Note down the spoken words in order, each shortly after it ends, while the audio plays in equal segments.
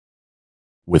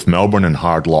With Melbourne in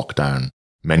hard lockdown,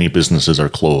 many businesses are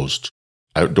closed,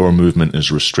 outdoor movement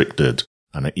is restricted,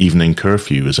 and an evening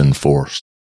curfew is enforced.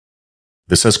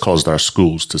 This has caused our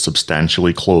schools to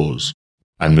substantially close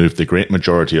and move the great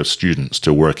majority of students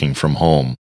to working from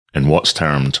home in what's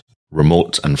termed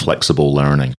remote and flexible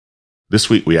learning. This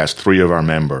week we asked 3 of our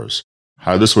members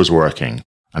how this was working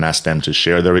and asked them to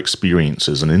share their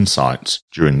experiences and insights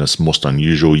during this most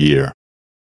unusual year.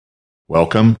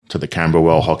 Welcome to the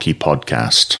Camberwell Hockey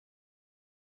Podcast.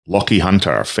 Lockie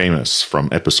Hunter, famous from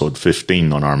episode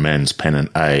 15 on our men's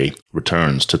Pennant A,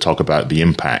 returns to talk about the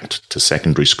impact to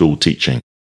secondary school teaching.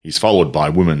 He's followed by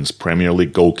women's Premier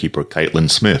League goalkeeper Caitlin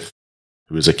Smith,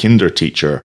 who is a kinder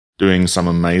teacher doing some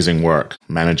amazing work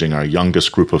managing our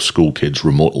youngest group of school kids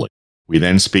remotely. We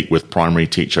then speak with primary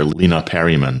teacher Lena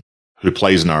Perryman, who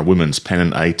plays in our women's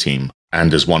Pennant A team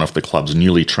and is one of the club's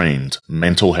newly trained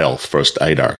mental health first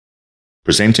aider.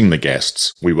 Presenting the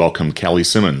guests, we welcome Kelly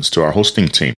Simmons to our hosting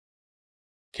team.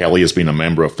 Kelly has been a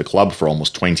member of the club for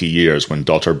almost 20 years when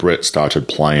daughter Britt started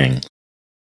playing.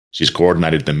 She's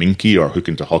coordinated the Minky or Hook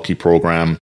into Hockey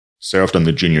program, served on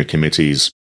the junior committees,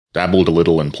 dabbled a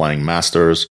little in playing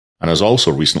masters, and has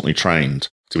also recently trained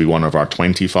to be one of our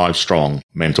 25-strong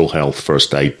mental health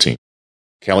first aid team.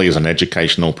 Kelly is an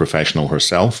educational professional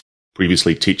herself,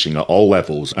 previously teaching at all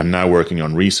levels and now working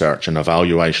on research and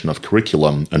evaluation of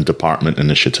curriculum and department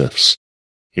initiatives.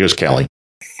 Here's Kelly.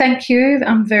 Thank you.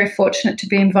 I'm very fortunate to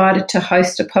be invited to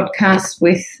host a podcast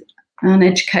with an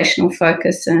educational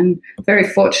focus, and very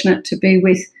fortunate to be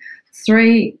with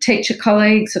 3 teacher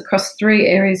colleagues across 3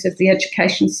 areas of the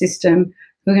education system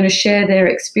who are going to share their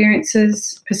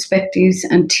experiences, perspectives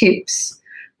and tips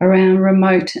around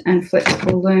remote and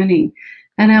flexible learning.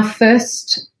 And our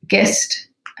first guest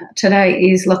today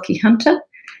is Lockie Hunter,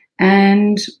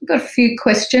 and we've got a few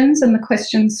questions, and the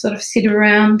questions sort of sit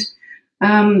around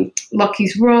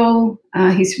Lockie's role,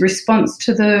 his response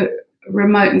to the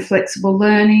remote and flexible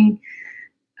learning,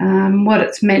 what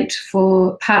it's meant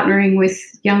for partnering with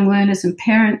young learners and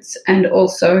parents, and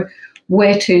also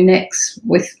where to next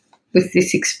with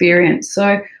this experience.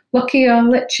 So, Lockie, I'll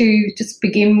let you just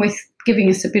begin with giving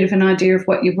us a bit of an idea of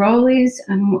what your role is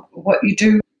and what you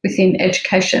do within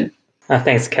education.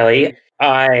 Thanks, Kelly.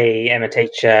 I am a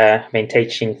teacher. I've been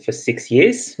teaching for 6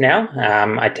 years now.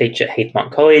 I teach at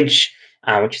Heathmont College,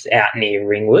 which is out near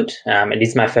Ringwood. It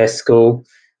is my first school.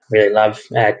 I really love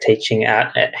teaching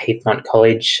out at Heathmont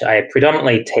College. I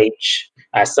predominantly teach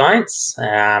science,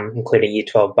 including Year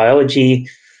 12 biology.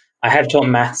 I have taught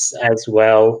maths as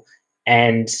well.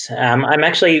 And I'm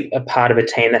actually a part of a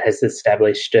team that has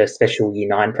established a special Year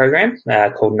 9 program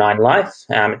called 9 Life.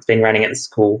 It's been running at the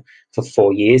school for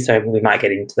 4 years, so we might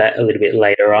get into that a little bit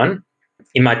later on.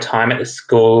 In my time at the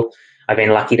school, I've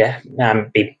been lucky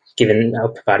to be given or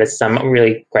provided some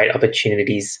really great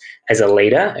opportunities as a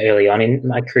leader early on in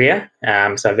my career.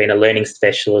 So I've been a learning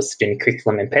specialist in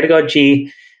curriculum and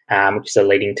pedagogy, which is a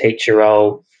leading teacher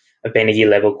role. I've been a year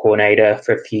level coordinator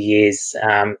for a few years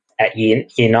at year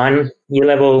 9 year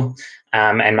level,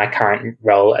 and my current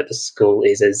role at the school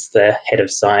is as the head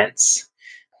of science.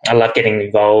 I love getting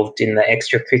involved in the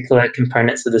extracurricular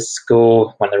components of the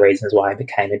school, one of the reasons why I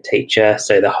became a teacher.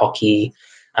 So the hockey,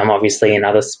 obviously, and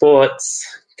other sports,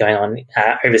 going on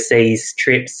overseas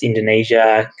trips,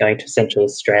 Indonesia, going to Central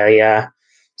Australia,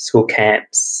 school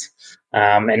camps,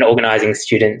 and organising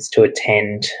students to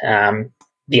attend.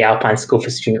 The Alpine School for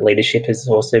Student Leadership has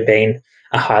also been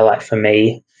a highlight for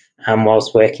me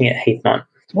whilst working at Heathmont.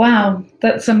 Wow,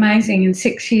 that's amazing. In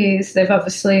 6 years, they've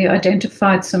obviously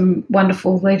identified some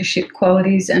wonderful leadership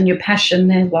qualities and your passion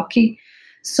there, Lockie.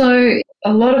 So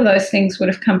a lot of those things would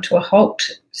have come to a halt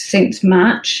since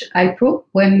March, April,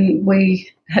 when we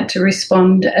had to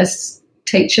respond as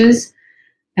teachers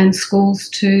and schools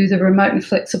to the remote and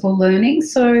flexible learning.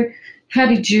 So how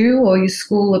did you or your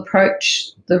school approach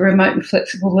the remote and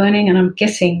flexible learning? And I'm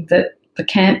guessing that the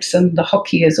camps and the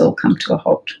hockey has all come to a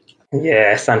halt.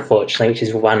 Yes, unfortunately, which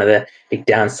is one of the big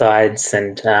downsides,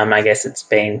 and I guess it's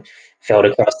been felt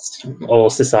across all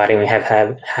society. We have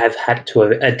had to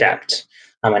adapt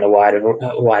in a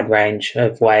wide range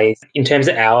of ways. In terms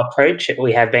of our approach,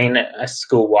 we have been a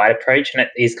school-wide approach, and it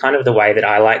is kind of the way that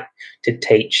I like to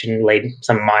teach and lead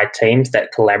some of my teams,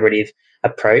 that collaborative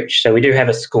approach. So we do have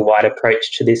a school-wide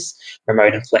approach to this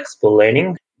remote and flexible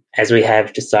learning, as we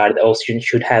have decided that all students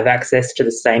should have access to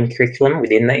the same curriculum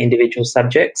within the individual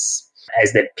subjects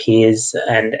as their peers.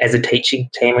 And as a teaching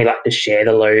team, we like to share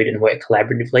the load and work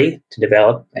collaboratively to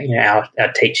develop our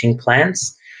teaching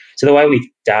plans. So the way we've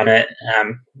done it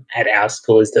at our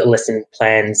school is that lesson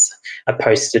plans are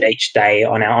posted each day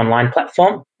on our online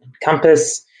platform,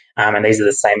 Compass, and these are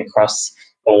the same across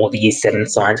all the Year 7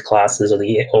 science classes or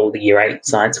all the Year 8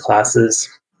 science classes.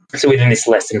 So within this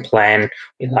lesson plan,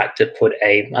 we like to put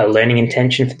a learning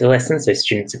intention for the lesson so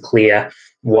students are clear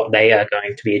what they are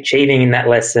going to be achieving in that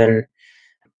lesson.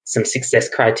 Some success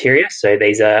criteria. So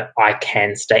these are I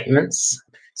can statements.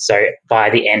 So by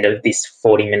the end of this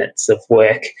 40 minutes of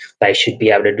work, they should be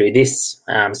able to do this.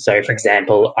 So, for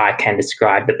example, I can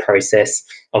describe the process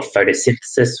of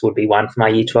photosynthesis would be one for my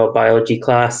Year 12 biology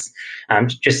class,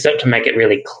 just so to make it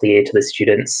really clear to the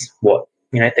students what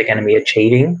they're going to be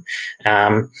achieving,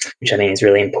 which I think is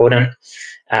really important.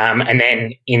 And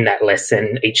then in that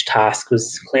lesson, each task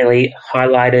was clearly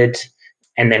highlighted.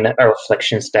 And then a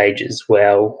reflection stage as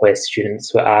well, where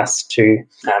students were asked to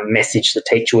message the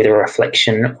teacher with a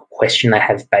reflection question they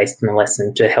have based on the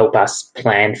lesson to help us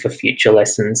plan for future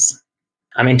lessons.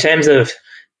 In terms of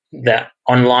the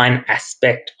online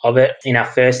aspect of it, in our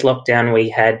first lockdown, we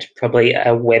had probably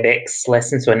a WebEx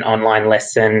lesson, so an online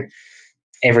lesson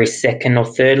every second or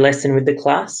third lesson with the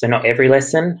class, so not every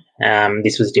lesson.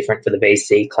 This was different for the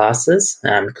VC classes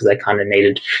because they kind of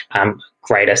needed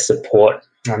greater support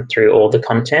through all the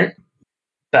content.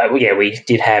 But yeah, we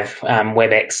did have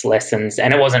WebEx lessons,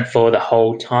 and it wasn't for the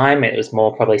whole time. It was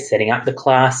more probably setting up the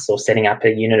class or setting up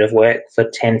a unit of work for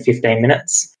 10, 15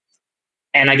 minutes.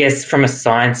 And I guess from a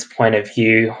science point of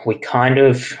view, we kind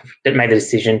of made the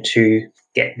decision to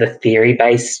get the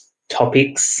theory-based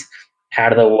topics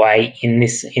out of the way in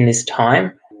this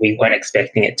time. We weren't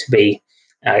expecting it to be,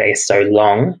 so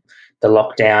long, the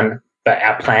lockdown, but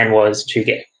our plan was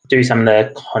to do some of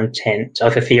the content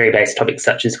of the theory-based topics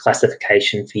such as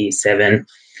classification for Year 7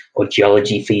 or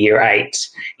geology for Year 8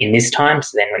 in this time.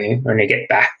 So then when we get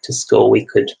back to school, we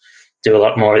could do a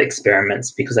lot more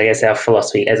experiments, because I guess our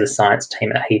philosophy as a science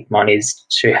team at Heathmont is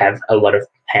to have a lot of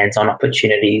hands-on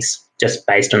opportunities just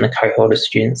based on the cohort of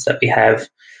students that we have.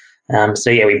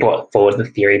 We brought forward the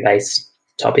theory-based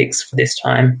topics for this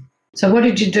time. So what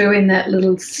did you do in that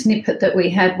little snippet that we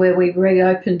had where we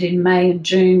reopened in May and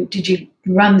June? Did you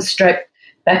run straight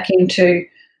back into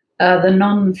the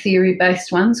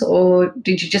non-theory-based ones, or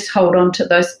did you just hold on to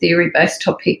those theory-based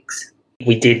topics?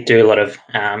 We did do a lot of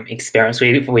experiments.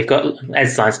 We've got,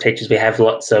 as science teachers, we have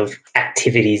lots of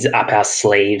activities up our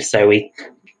sleeves. So we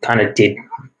kind of did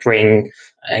bring,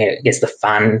 the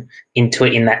fun into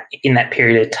it in that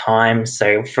period of time.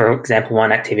 So, for example,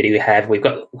 one activity we've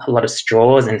got a lot of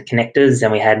straws and connectors,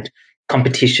 and we had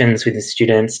competitions with the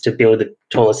students to build the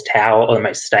tallest tower or the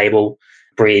most stable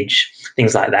bridge,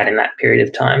 things like that in that period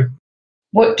of time.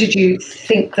 What did you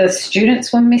think the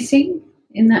students were missing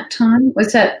in that time?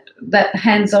 Was that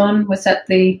hands-on? Was that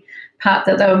the part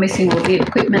that they were missing, or the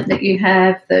equipment that you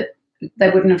have that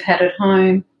they wouldn't have had at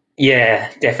home? Yeah,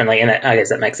 definitely. And I guess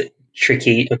that makes it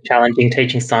tricky or challenging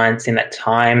teaching science in that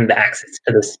time, the access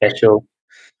to the special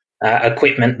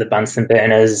equipment, the Bunsen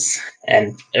burners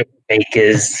and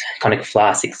beakers, conical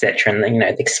flasks, etc., and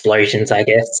the explosions, I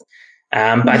guess.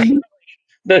 But I think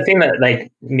the thing that they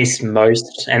miss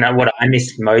most, and what I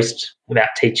missed most about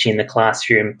teaching in the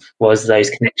classroom, was those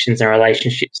connections and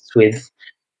relationships with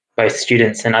both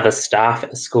students and other staff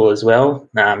at the school as well.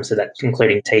 So that's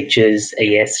including teachers,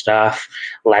 ES staff,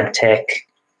 lab tech.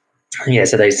 Yeah,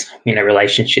 so those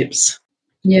relationships.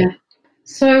 Yeah.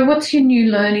 So what's your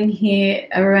new learning here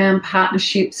around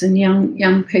partnerships and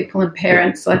young people and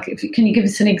parents? Can you give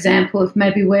us an example of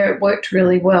maybe where it worked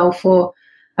really well for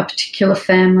a particular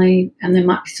family, and there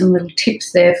might be some little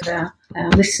tips there for our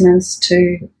listeners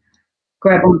to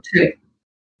grab onto?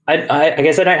 I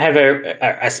guess I don't have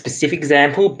a specific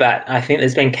example, but I think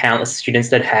there's been countless students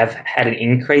that have had an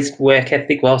increased work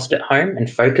ethic whilst at home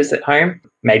and focus at home,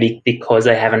 maybe because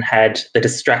they haven't had the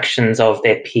distractions of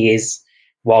their peers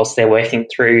whilst they're working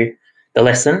through the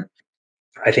lesson.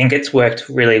 I think it's worked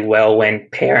really well when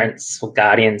parents or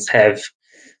guardians have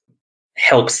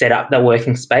helped set up the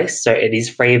working space, so it is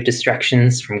free of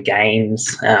distractions from games,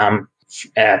 from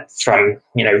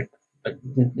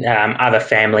other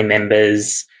family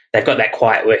members. They've got that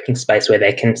quiet working space where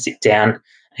they can sit down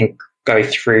and go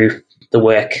through the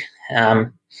work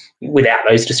without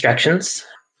those distractions.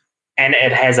 And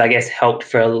it has, I guess, helped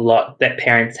for a lot that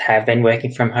parents have been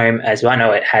working from home as well. I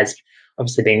know it has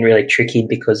obviously been really tricky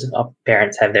because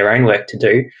parents have their own work to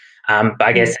do, but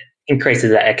I guess it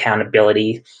increases that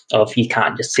accountability of you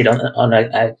can't just sit on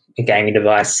a gaming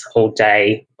device all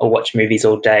day or watch movies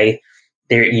all day.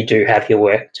 There, you do have your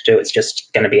work to do. It's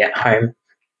just going to be at home.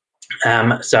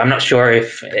 So I'm not sure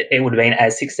if it would have been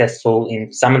as successful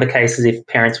in some of the cases if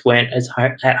parents weren't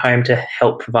at home to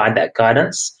help provide that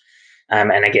guidance.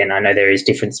 And again, I know there is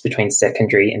difference between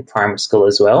secondary and primary school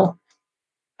as well.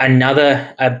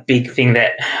 A big thing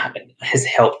that has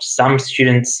helped some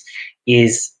students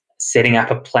is setting up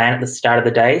a plan at the start of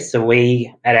the day. So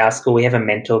at our school, we have a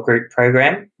mentor group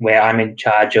program where I'm in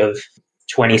charge of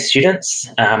 20 students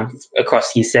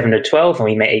across year 7 to 12, and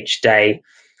we meet each day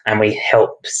and we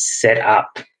help set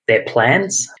up their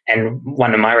plans. And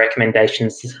one of my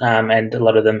recommendations, and a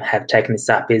lot of them have taken this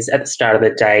up, is at the start of the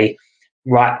day,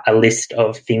 write a list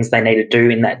of things they need to do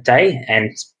in that day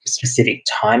and specific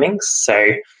timings.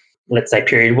 So let's say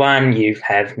period 1, you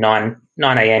have 9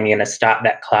 a.m. you're going to start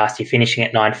that class, you're finishing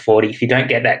at 9:40. If you don't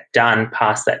get that done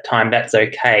past that time, that's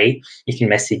okay. You can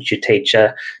message your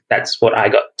teacher, that's what I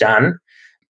got done.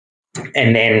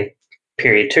 And then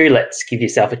period 2, let's give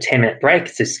yourself a 10-minute break.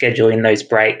 So schedule in those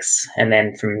breaks, and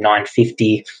then from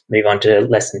 9:50 move on to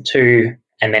lesson 2,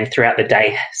 and then throughout the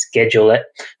day schedule it,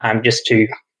 just to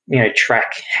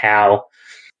track how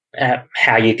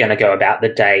you're going to go about the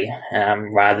day,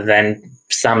 rather than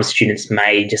some students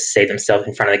may just see themselves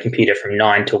in front of the computer from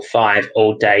 9 till 5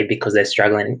 all day because they're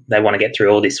struggling. They want to get through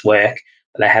all this work,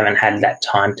 but they haven't had that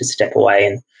time to step away.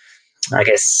 And I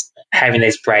guess having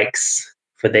these breaks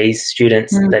for these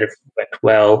students that have worked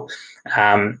well,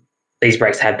 these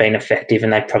breaks have been effective,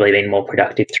 and they've probably been more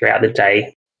productive throughout the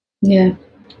day. Yeah.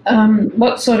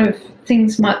 What sort of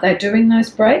things might they do in those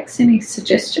breaks? Any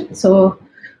suggestions, or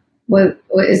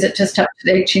is it just up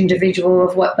to each individual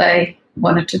of what they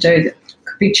wanted to do? That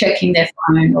could be checking their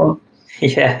phone or...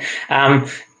 Yeah.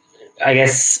 I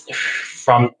guess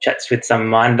from chats with some of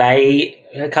mine,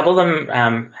 a couple of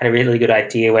them had a really good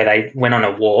idea where they went on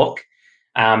a walk.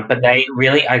 But they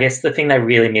really, I guess the thing they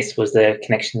really missed was the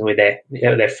connection with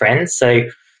their friends. So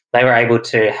they were able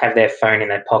to have their phone in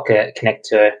their pocket, connect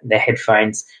to their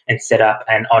headphones, and set up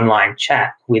an online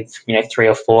chat with 3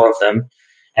 or 4 of them,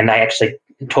 and they actually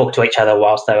talked to each other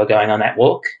whilst they were going on that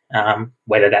walk,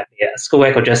 whether that be at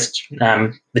schoolwork or just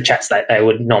the chats that they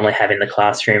would normally have in the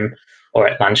classroom or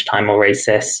at lunchtime or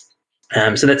recess.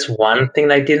 So that's one thing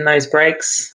they did in those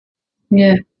breaks.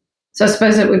 Yeah. So I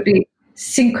suppose it would be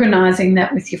synchronising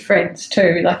that with your friends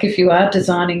too. Like if you are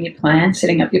designing your plan,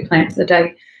 setting up your plan for the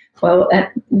day, well,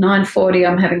 at 9:40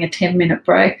 I'm having a 10-minute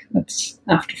break. That's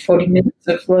after 40 minutes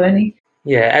of learning.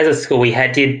 Yeah, as a school we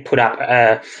did put up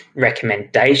a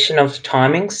recommendation of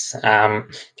timings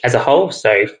as a whole.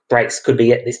 So breaks could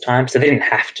be at this time, so they didn't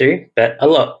have to, but a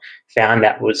lot found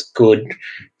that was good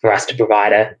for us to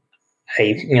provide a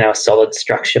solid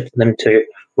structure for them to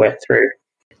work through.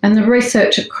 And the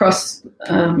research across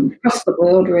the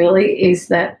world really is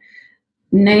that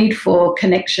need for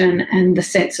connection and the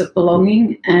sense of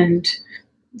belonging, and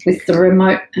with the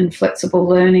remote and flexible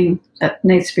learning, that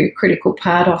needs to be a critical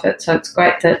part of it. So it's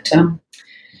great that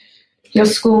your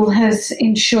school has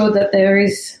ensured that there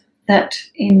is that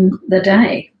in the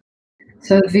day.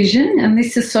 So vision, and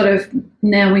this is sort of,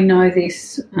 now we know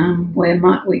this, where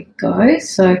might we go?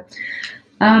 So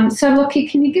Lockie,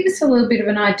 can you give us a little bit of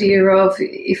an idea of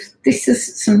if this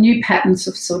is some new patterns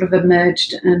have sort of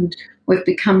emerged and we've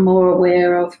become more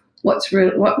aware of what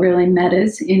really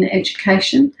matters in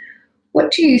education?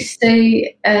 What do you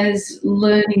see as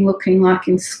learning looking like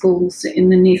in schools in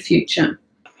the near future?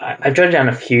 I've jotted down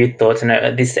a few thoughts,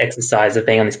 and this exercise of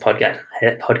being on this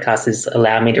podcast has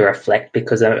allowed me to reflect,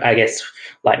 because I guess,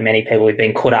 like many people, we've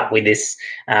been caught up with this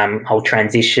whole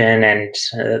transition, and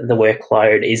the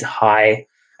workload is high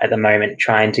at the moment,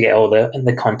 trying to get all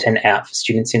the content out for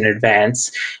students in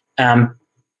advance.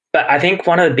 But I think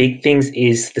one of the big things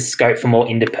is the scope for more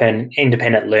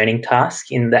independent learning tasks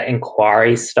in that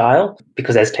inquiry style,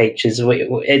 because as teachers,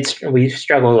 we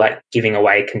struggle like giving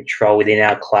away control within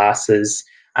our classes.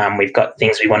 We've got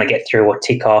things we want to get through or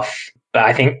tick off. But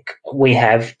I think we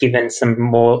have given some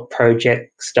more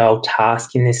project-style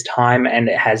tasks in this time, and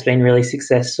it has been really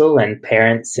successful, and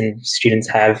parents and students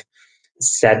have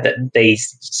said that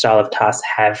these style of tasks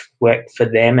have worked for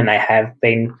them, and they have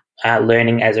been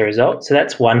learning as a result. So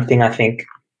that's one thing I think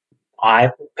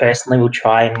I personally will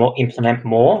try and implement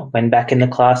more when back in the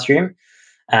classroom,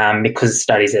 because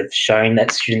studies have shown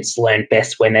that students learn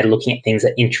best when they're looking at things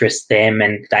that interest them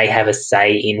and they have a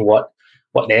say in what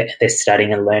they're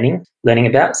studying and learning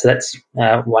about. So that's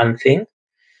one thing.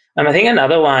 I think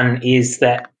another one is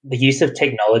that the use of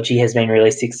technology has been really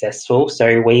successful.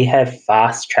 So we have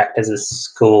fast-tracked as a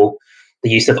school the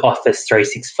use of Office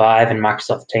 365 and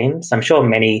Microsoft Teams. I'm sure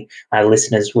many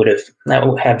listeners would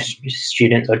have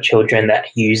students or children that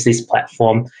use this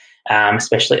platform,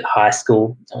 especially at high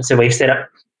school. So we've set up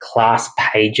class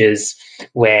pages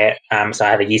where, so I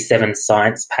have a Year 7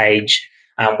 science page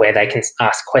where they can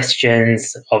ask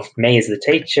questions of me as the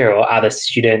teacher or other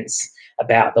students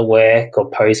about the work, or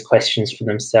pose questions for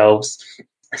themselves.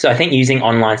 So I think using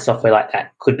online software like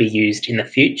that could be used in the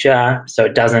future, so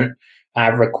it doesn't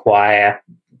require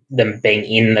them being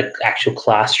in the actual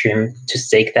classroom to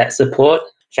seek that support.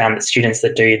 Found that students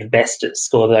that do the best at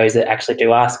school are those that actually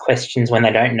do ask questions when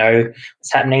they don't know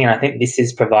what's happening. And I think this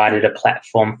has provided a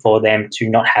platform for them to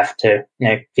not have to,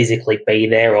 physically be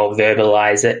there or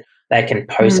verbalise it. They can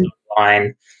post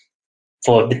online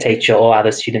for the teacher or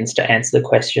other students to answer the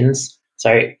questions.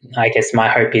 So I guess my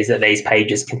hope is that these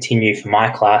pages continue for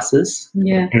my classes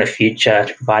in the future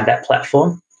to provide that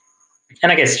platform.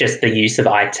 And I guess just the use of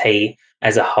IT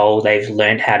as a whole, they've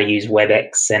learned how to use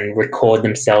WebEx and record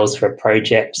themselves for a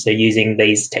project. So using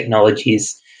these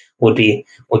technologies would be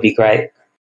great.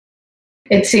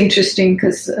 It's interesting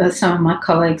because some of my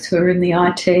colleagues who are in the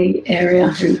IT area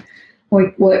who we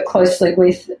work closely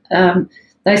with,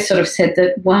 they sort of said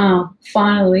that, wow,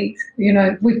 finally,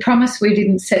 we promised we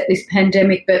didn't set this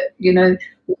pandemic, but,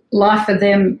 life for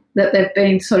them that they've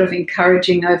been sort of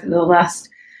encouraging over the last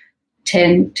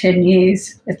 10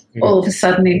 years, all of a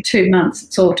sudden in 2 months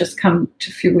it's all just come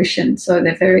to fruition. So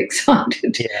they're very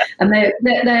excited. Yeah. And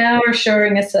they are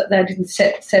assuring us that they didn't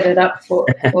set it up for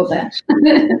that.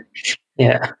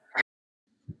 Yeah.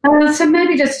 So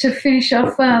maybe just to finish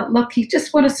off, Lockie,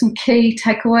 just what are some key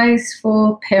takeaways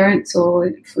for parents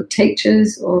or for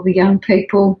teachers or the young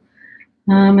people,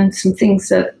 and some things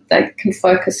that they can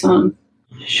focus on?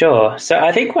 Sure. So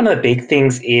I think one of the big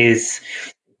things is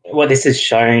what this has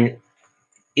shown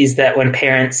is that when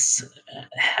parents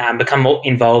become more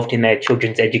involved in their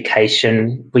children's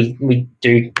education, we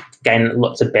do gain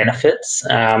lots of benefits.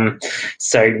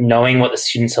 So knowing what the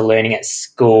students are learning at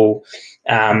school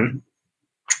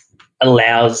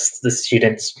allows the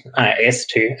students,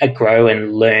 to grow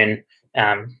and learn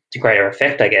to greater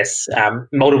effect, I guess.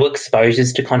 Multiple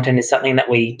exposures to content is something that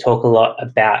we talk a lot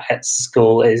about at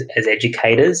school as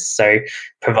educators. So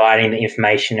providing the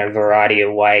information in a variety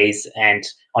of ways and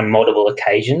on multiple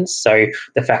occasions. So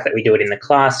the fact that we do it in the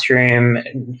classroom,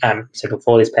 so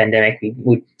before this pandemic, we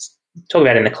would talk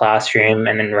about it in the classroom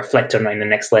and then reflect on it in the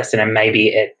next lesson, and maybe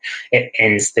it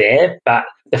ends there. But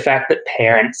the fact that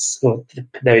parents, or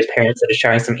those parents that are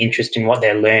showing some interest in what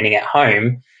they're learning at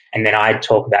home, and then I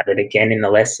talk about it again in the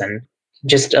lesson,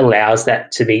 just allows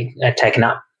that to be taken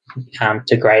up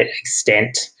to great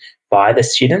extent by the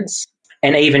students.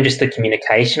 And even just the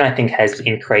communication, I think, has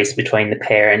increased between the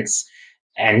parents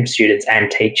and students and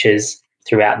teachers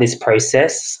throughout this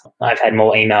process. I've had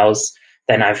more emails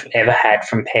than I've ever had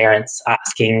from parents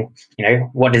asking,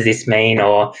 what does this mean,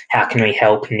 or how can we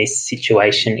help in this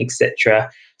situation,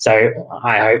 etc. So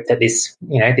I hope that this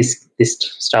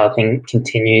style of thing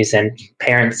continues and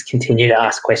parents continue to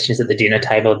ask questions at the dinner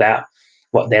table about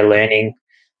what they're learning,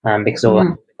 because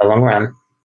in the long run.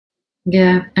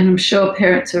 Yeah, and I'm sure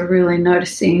parents are really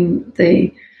noticing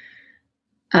the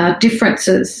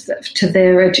differences to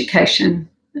their education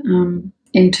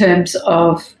in terms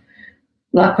of,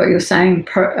 like what you're saying,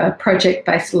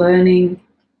 project-based learning,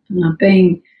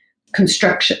 being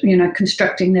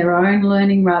constructing their own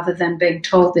learning rather than being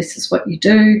told this is what you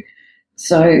do.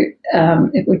 So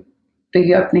it would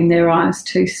be opening their eyes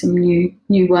to some new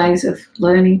ways of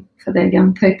learning for their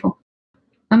young people.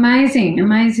 Amazing.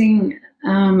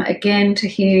 Again, to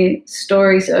hear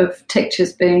stories of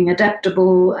teachers being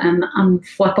adaptable and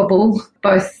unflappable,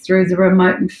 both through the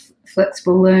remote and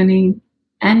flexible learning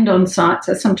and on site.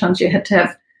 So sometimes you had to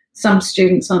have some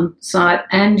students on site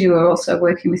and you were also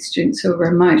working with students who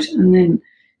were remote, and then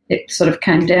it sort of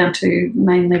came down to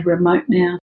mainly remote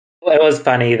now. Well, it was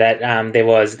funny that there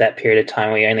was that period of time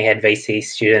where we only had VC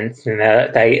students, and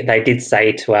they did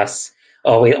say to us,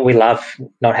 we love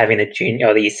not having the junior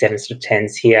or the year 7s to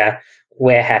 10s here.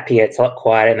 We're happier, it's a lot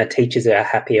quieter, and the teachers are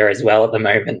happier as well at the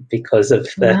moment because of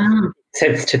the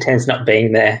 7s to 10s not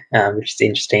being there, which is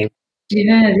interesting.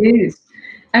 Yeah, it is.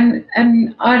 And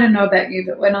I don't know about you,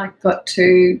 but when I got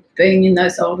to being in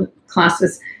those older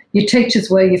classes, your teachers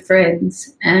were your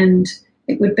friends, and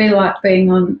it would be like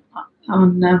being on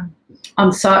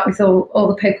site with all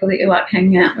the people that you like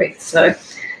hanging out with. So,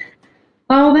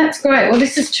 that's great. Well,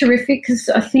 this is terrific because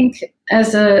I think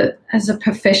as a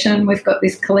profession, we've got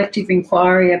this collective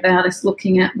inquiry about us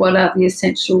looking at what are the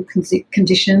essential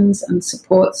conditions and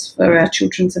supports for our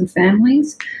children and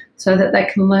families, so that they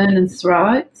can learn and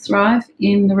thrive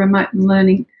in the remote and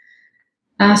learning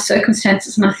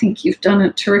circumstances. And I think you've done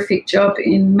a terrific job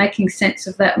in making sense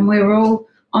of that. And we're all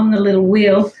on the little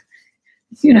wheel,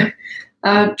 trying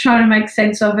to make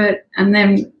sense of it. And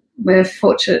then we're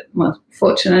fortunate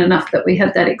enough that we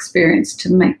had that experience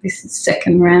to make this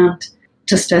second round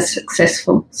just as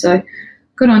successful. So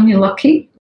good on you,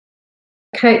 Lockie.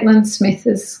 Caitlin Smith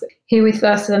is here with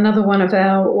us, another one of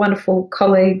our wonderful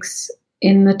colleagues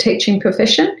in the teaching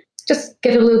profession. Just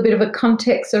get a little bit of a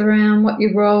context around what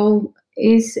your role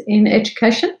is in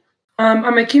education?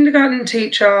 I'm a kindergarten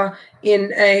teacher in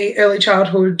the early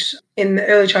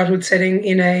childhood setting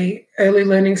in a early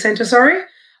learning centre,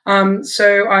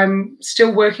 so I'm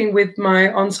still working with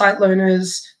my on-site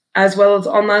learners as well as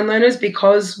online learners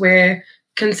because we're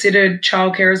considered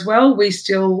childcare as well. We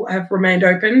still have remained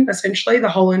open essentially the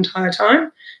whole entire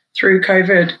time through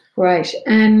COVID. Great.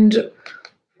 And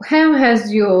how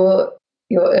has your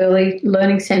early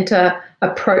learning centre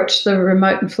approached the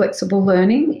remote and flexible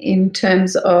learning in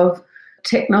terms of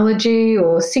technology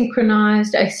or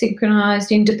synchronised,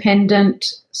 asynchronised, independent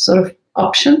sort of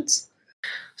options?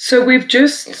 So we've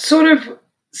just sort of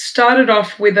started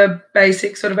off with a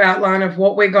basic sort of outline of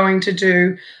what we're going to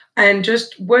do and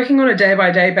just working on a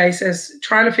day-by-day basis,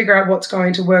 trying to figure out what's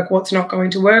going to work, what's not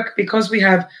going to work. Because we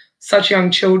have such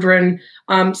young children,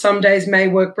 some days may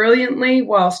work brilliantly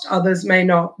whilst others may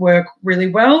not work really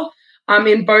well.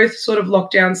 In both sort of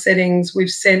lockdown settings, we've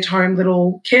sent home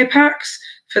little care packs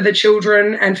for the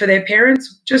children and for their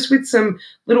parents, just with some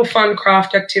little fun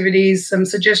craft activities, some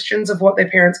suggestions of what their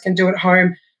parents can do at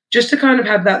home, just to kind of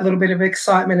have that little bit of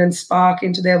excitement and spark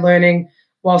into their learning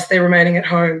whilst they're remaining at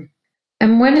home.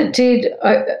 And when it did,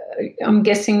 I'm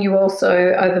guessing you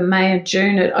also, over May and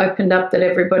June, it opened up that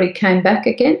everybody came back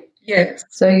again? Yes.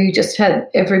 So you just had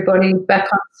everybody back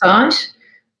on site.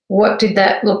 What did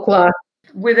that look like?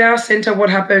 With our centre, what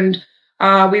happened,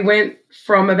 we went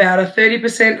from about a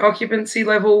 30% occupancy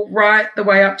level right the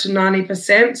way up to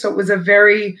 90%. So it was a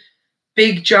very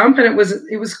big jump, and it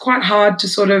was quite hard to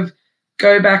sort of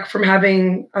go back from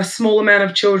having a small amount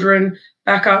of children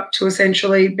back up to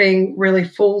essentially being really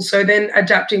full. So then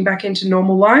adapting back into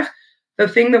normal life. The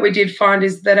thing that we did find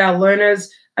is that our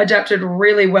learners adapted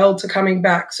really well to coming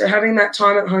back. So having that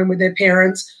time at home with their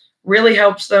parents really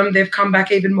helps them. They've come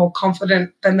back even more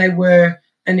confident than they were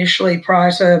initially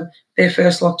prior to their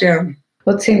first lockdown.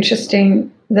 What's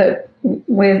interesting that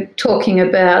we're talking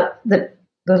about the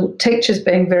teachers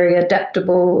being very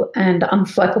adaptable and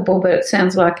unflappable, but it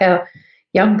sounds like our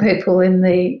young people in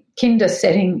the kinder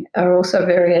setting are also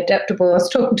very adaptable. I was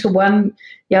talking to one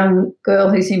young girl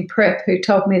who's in prep who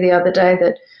told me the other day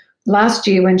that last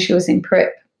year when she was in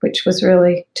prep, which was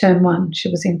really term one, she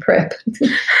was in prep.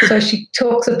 So she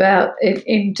talks about it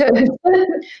in terms,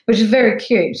 which is very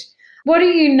cute. What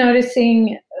are you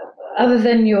noticing, other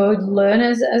than your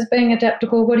learners as being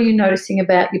adaptable, what are you noticing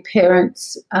about your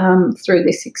parents through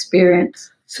this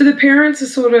experience? So the parents are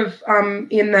sort of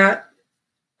in that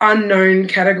unknown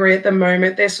category at the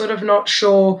moment. They're sort of not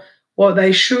sure what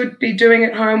they should be doing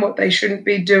at home, what they shouldn't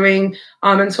be doing,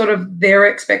 and sort of their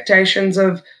expectations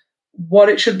of what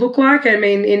it should look like. I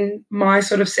mean, in my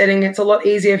sort of setting, it's a lot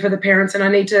easier for the parents, and I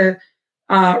need to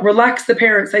relax the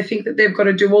parents. They think that they've got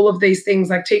to do all of these things,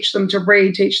 like teach them to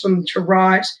read, teach them to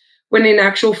write, when in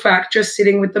actual fact, just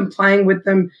sitting with them, playing with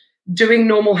them, doing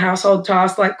normal household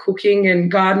tasks like cooking and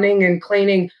gardening and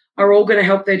cleaning are all going to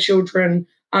help their children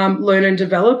learn and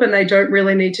develop, and they don't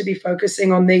really need to be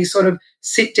focusing on these sort of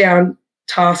sit-down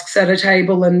tasks at a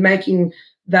table and making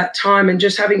that time, and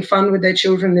just having fun with their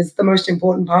children is the most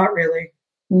important part, really.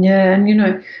 Yeah,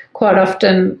 and, quite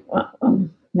often,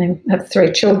 I have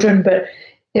 3 children, but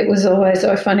it was always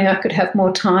so funny I could have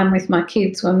more time with my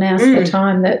kids. Well, now's the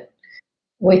time that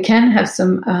we can have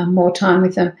some more time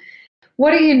with them.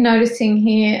 What are you noticing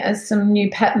here as some new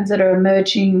patterns that are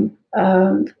emerging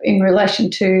in relation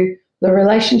to the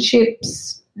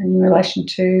relationships, in relation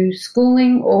to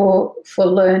schooling or for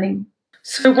learning?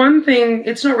 So one thing,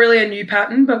 it's not really a new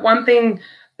pattern, but one thing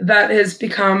that has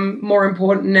become more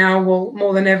important now, well,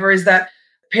 more than ever, is that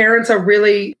parents are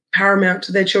really paramount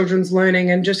to their children's learning,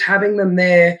 and just having them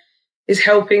there is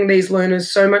helping these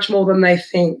learners so much more than they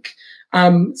think.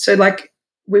 So like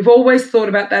we've always thought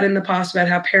about that in the past, about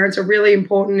how parents are really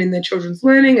important in their children's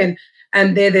learning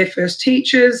and they're their first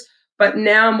teachers. But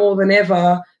now more than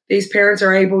ever, these parents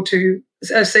are able to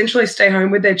essentially stay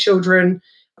home with their children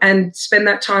and spend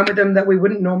that time with them that we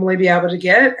wouldn't normally be able to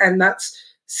get. And that's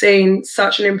seen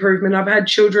such an improvement. I've had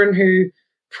children who,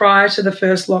 prior to the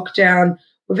first lockdown,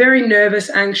 were very nervous,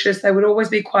 anxious. They would always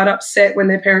be quite upset when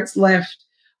their parents left.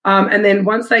 And then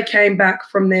once they came back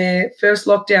from their first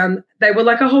lockdown, they were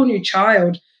like a whole new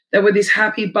child. They were this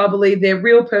happy, bubbly, their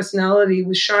real personality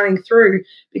was shining through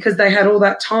because they had all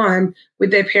that time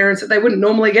with their parents that they wouldn't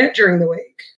normally get during the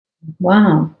week.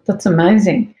 Wow, that's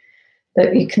amazing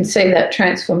that you can see that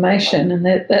transformation and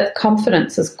that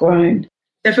confidence has grown.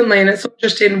 Definitely, and it's not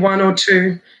just in 1 or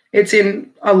 2, it's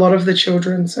in a lot of the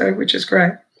children, so which is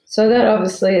great. So that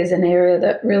obviously is an area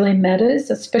that really matters,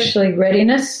 especially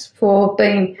readiness for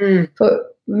for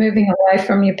moving away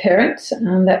from your parents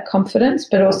and that confidence,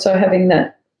 but also having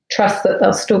that trust that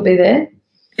they'll still be there.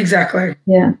 Exactly.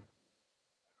 Yeah.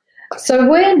 So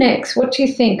where next? What do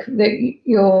you think that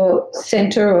your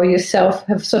centre or yourself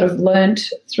have sort of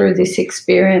learnt through this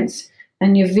experience,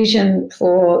 and your vision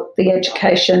for the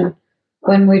education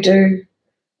when we do,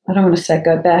 I don't want to say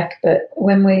go back, but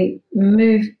when we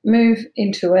move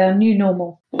into our new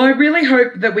normal? Well, I really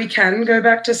hope that we can go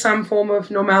back to some form of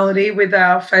normality with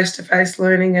our face-to-face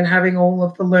learning and having all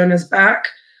of the learners back.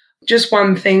 Just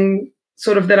one thing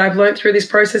sort of that I've learnt through this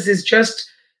process is just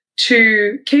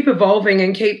to keep evolving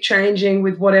and keep changing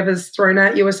with whatever's thrown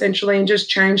at you, essentially, and just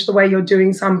change the way you're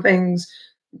doing some things.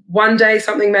 One day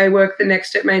something may work, the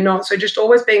next it may not. So just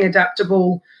always being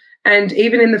adaptable. And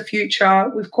even in the future,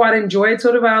 we've quite enjoyed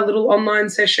sort of our little online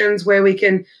sessions where we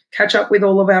can catch up with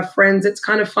all of our friends. It's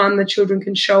kind of fun. The children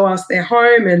can show us their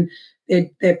home and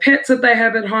their pets that they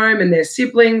have at home and their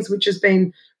siblings, which has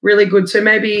been really good. So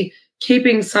maybe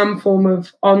keeping some form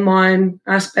of online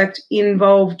aspect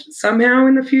involved somehow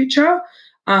in the future.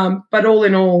 But all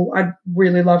in all, I'd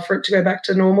really love for it to go back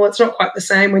to normal. It's not quite the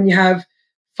same when you have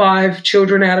 5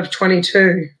 children out of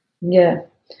 22. Yeah.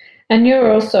 And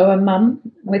you're also a mum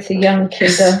with a young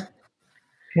kinder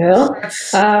girl.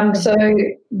 So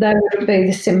that would be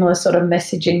the similar sort of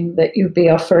messaging that you'd be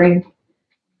offering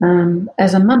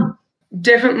as a mum.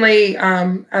 Definitely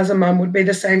as a mum would be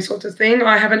the same sort of thing.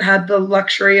 I haven't had the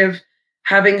luxury of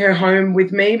having her home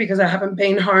with me because I haven't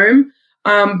been home,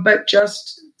 but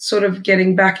just sort of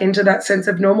getting back into that sense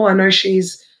of normal. I know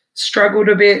she's struggled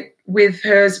a bit with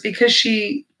hers because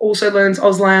she also learns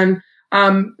Auslan,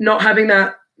 not having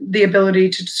the ability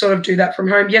to sort of do that from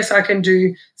home. Yes, I can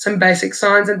do some basic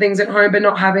signs and things at home, but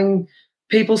not having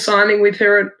people signing with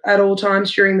her at all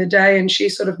times during the day, and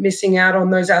she's sort of missing out on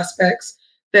those aspects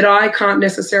that I can't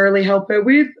necessarily help her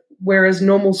with, whereas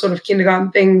normal sort of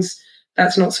kindergarten things,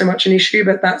 that's not so much an issue,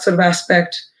 but that sort of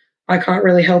aspect, I can't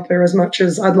really help her as much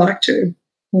as I'd like to.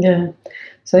 Yeah.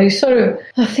 So you sort of,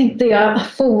 I think the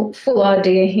full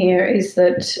idea here is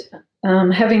that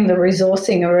having the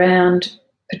resourcing around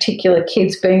particular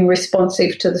kids being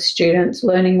responsive to the students,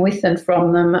 learning with and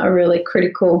from them are really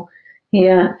critical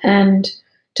here, and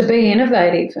to be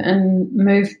innovative and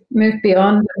move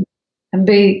beyond and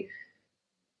be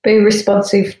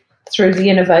responsive through the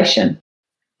innovation.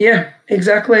 Yeah,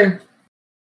 exactly.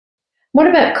 What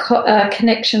about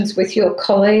connections with your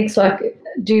colleagues? Like,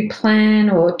 do you plan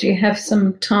or do you have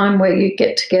some time where you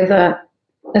get together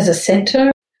as a centre?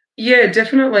 Yeah,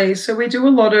 definitely. So we do a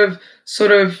lot of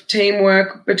sort of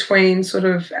teamwork between sort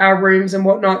of our rooms and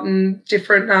whatnot, and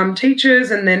different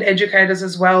teachers and then educators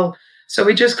as well. So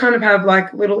we just kind of have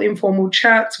like little informal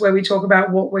chats where we talk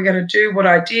about what we're going to do, what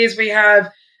ideas we have,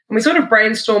 and we sort of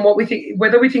brainstorm what we think,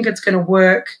 whether we think it's going to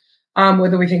work,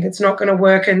 whether we think it's not going to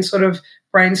work, and sort of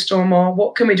brainstorm on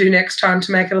what can we do next time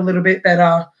to make it a little bit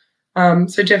better.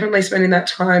 So definitely spending that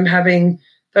time having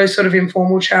those sort of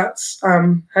informal chats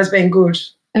has been good.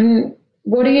 And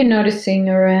what are you noticing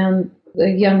around the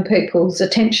young people's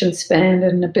attention span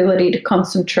and ability to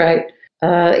concentrate?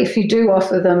 If you do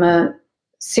offer them a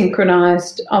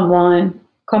synchronised online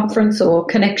conference or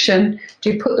connection,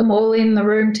 do you put them all in the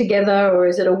room together, or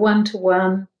is it a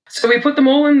one-to-one? So we put them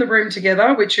all in the room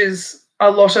together, which is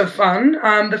a lot of fun.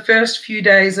 The first few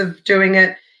days of doing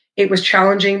it, it was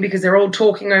challenging because they're all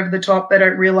talking over the top. They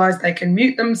don't realise they can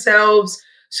mute themselves.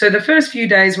 So the first few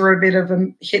days were a bit of a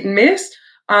hit and miss.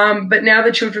 But now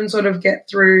the children sort of get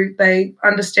through, they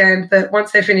understand that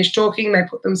once they're finished talking, they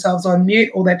put themselves on mute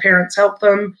or their parents help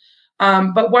them.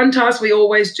 But one task we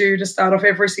always do to start off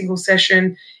every single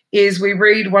session is we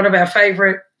read one of our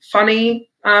favourite funny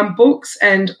books,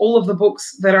 and all of the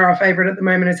books that are our favourite at the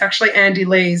moment is actually Andy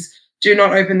Lee's Do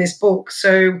Not Open This Book.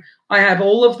 So I have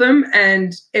all of them,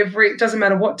 and it doesn't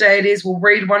matter what day it is, we'll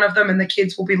read one of them and the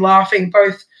kids will be laughing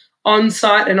both on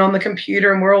site and on the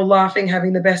computer, and we're all laughing,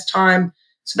 having the best time.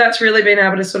 So that's really been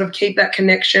able to sort of keep that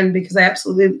connection because they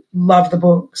absolutely love the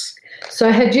books.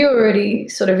 So had you already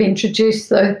sort of introduced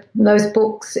those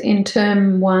books in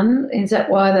term 1? Is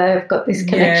that why they've got these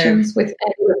connections with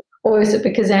Andy, or is it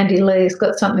because Andy Lee's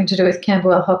got something to do with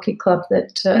Camberwell Hockey Club?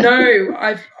 No,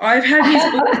 I've had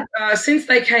his books since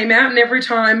they came out, and every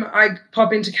time I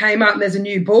pop into Kmart and there's a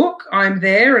new book, I'm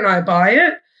there and I buy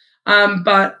it.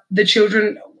 But the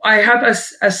children, I have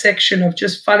a section of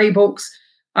just funny books.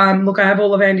 Look, I have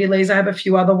all of Andy Lee's. I have a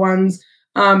few other ones.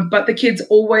 But the kids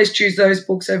always choose those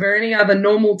books over any other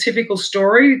normal, typical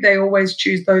story. They always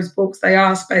choose those books. They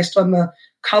ask based on the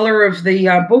colour of the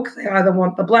book. They either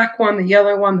want the black one, the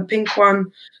yellow one, the pink one.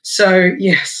 So,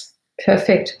 yes.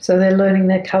 Perfect. So they're learning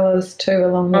their colours too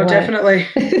along the way. Oh, definitely.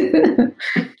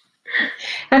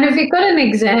 And have you got an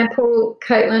example,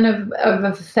 Caitlin, of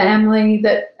a family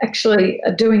that actually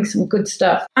are doing some good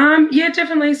stuff? Yeah,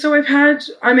 definitely. So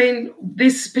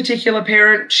this particular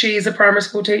parent, she's a primary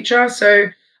school teacher. So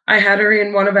I had her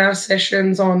in one of our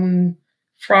sessions on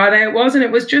Friday and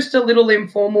it was just a little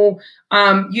informal,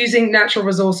 using natural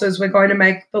resources. We're going to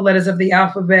make the letters of the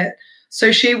alphabet.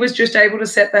 So she was just able to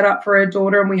set that up for her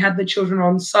daughter, and we had the children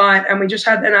on site, and we just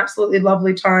had an absolutely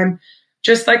lovely time,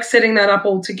 just like setting that up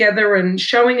all together and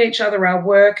showing each other our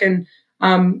work. And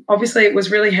obviously it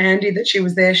was really handy that she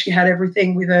was there. She had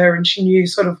everything with her and she knew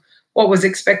sort of what was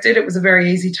expected. It was a very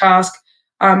easy task,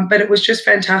 but it was just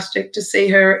fantastic to see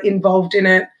her involved in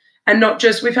it. And not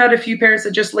just, we've had a few parents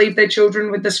that just leave their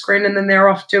children with the screen and then they're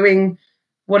off doing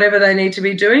whatever they need to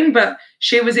be doing. But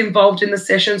she was involved in the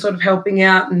session, sort of helping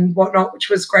out and whatnot, which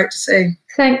was great to see.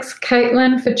 Thanks,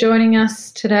 Caitlin, for joining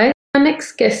us today. Our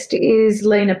next guest is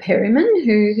Lena Perryman,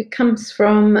 who comes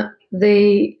from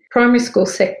the primary school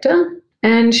sector,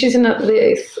 and she's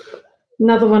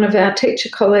another one of our teacher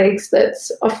colleagues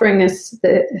that's offering us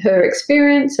her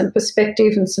experience and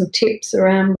perspective and some tips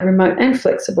around remote and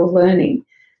flexible learning.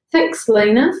 Thanks,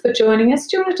 Lena, for joining us.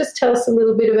 Do you want to just tell us a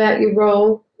little bit about your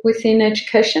role within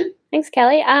education? Thanks,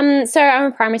 Kelly. So I'm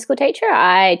a primary school teacher.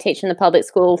 I teach in the public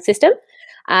school system.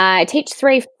 I teach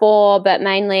 3-4, but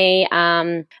mainly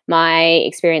my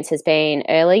experience has been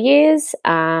early years.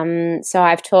 So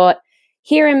I've taught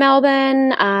here in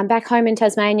Melbourne, back home in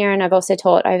Tasmania, and I've also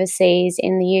taught overseas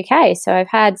in the UK. So I've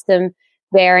had some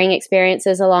varying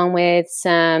experiences along with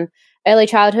some early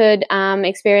childhood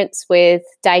experience with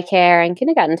daycare and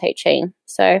kindergarten teaching.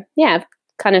 So, yeah, I've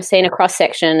kind of seen a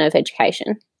cross-section of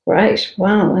education. Great.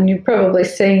 Wow. And you've probably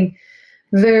seen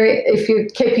if you're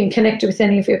keeping connected with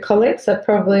any of your colleagues, they're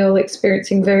probably all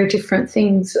experiencing very different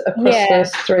things across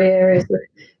those three areas of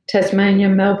Tasmania,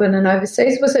 Melbourne and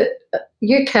overseas. Was it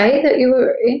UK that you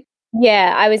were in?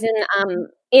 Yeah, I was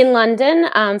in London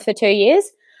for 2 years.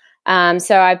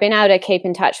 So I've been able to keep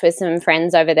in touch with some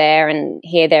friends over there and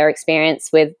hear their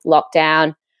experience with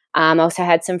lockdown. I also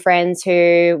had some friends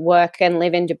who work and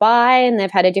live in Dubai, and they've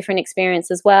had a different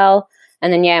experience as well.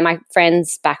 And then, my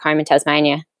friends back home in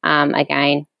Tasmania,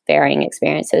 again, varying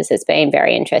experiences. It's been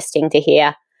very interesting to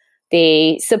hear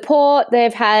the support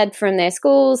they've had from their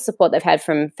schools, support they've had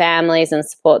from families, and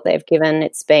support they've given.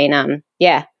 It's been,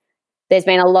 there's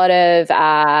been a lot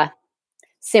of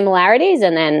similarities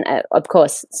and then, of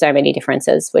course, so many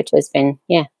differences, which has been,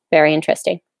 very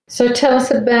interesting. So tell us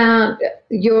about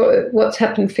what's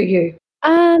happened for you.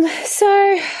 So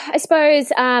I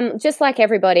suppose just like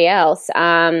everybody else,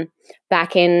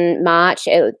 back in March,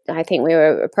 I think we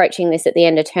were approaching this at the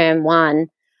end of term 1,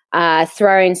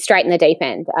 thrown straight in the deep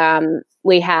end.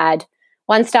 We had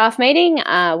one staff meeting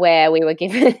where we were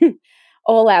given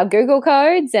all our Google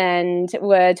codes and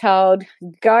were told,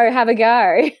 go have a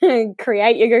go,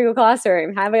 create your Google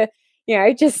Classroom, have a,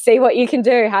 just see what you can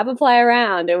do, have a play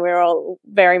around. And we're all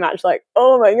very much like,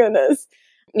 oh my goodness.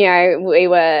 We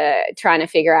were trying to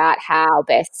figure out how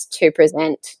best to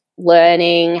present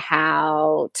learning,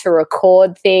 how to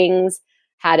record things,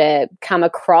 how to come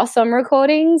across on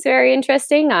recordings. Very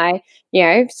interesting. I,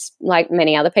 like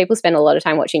many other people, spend a lot of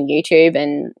time watching YouTube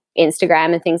and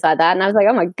Instagram and things like that. And I was like,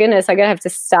 oh my goodness, I'm going to have to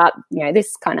start,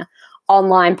 this kind of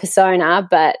online persona.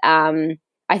 But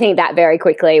I think that very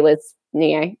quickly was,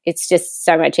 it's just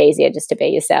so much easier just to be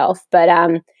yourself. But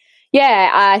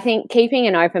I think keeping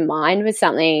an open mind was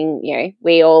something,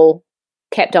 we all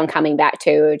kept on coming back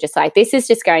to, just like, this is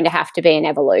just going to have to be an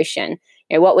evolution.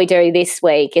 What we do this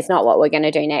week is not what we're going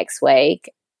to do next week.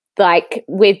 Like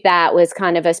with that was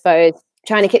kind of, I suppose,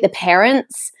 trying to get the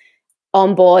parents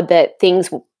on board that things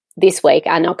this week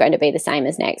are not going to be the same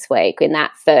as next week in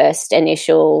that first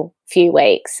initial few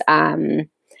weeks.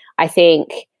 I think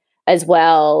as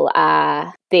well,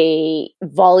 the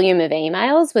volume of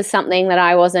emails was something that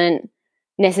I wasn't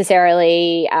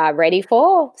necessarily ready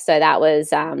for. So that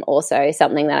was also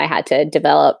something that I had to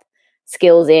develop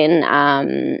skills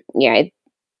in.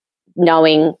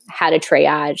 Knowing how to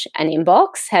triage an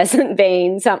inbox hasn't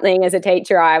been something as a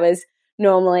teacher I was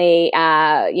normally,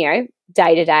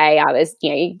 day to day. I was,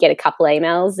 you get a couple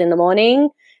emails in the morning,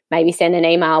 maybe send an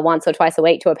email once or twice a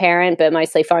week to a parent, but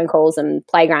mostly phone calls and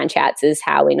playground chats is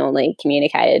how we normally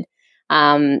communicated.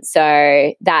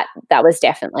 So that was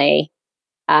definitely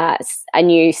a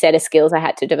new set of skills I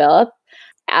had to develop.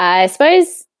 I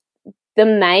suppose the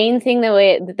main thing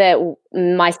that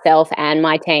myself and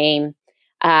my team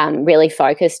really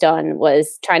focused on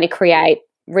was trying to create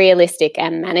realistic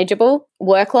and manageable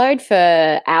workload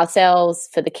for ourselves,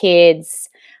 for the kids,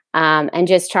 and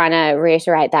just trying to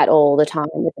reiterate that all the time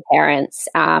with the parents.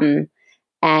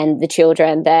 and the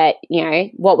children that,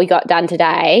 what we got done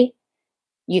today,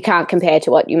 you can't compare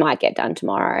to what you might get done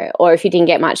tomorrow. Or if you didn't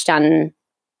get much done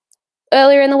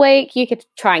earlier in the week, you could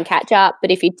try and catch up.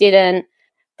 But if you didn't,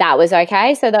 that was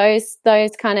okay. So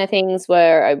those kind of things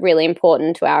were really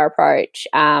important to our approach.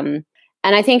 And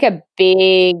I think a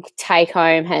big take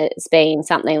home has been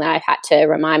something that I've had to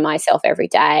remind myself every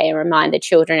day and remind the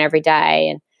children every day.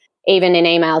 And even in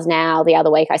emails now, the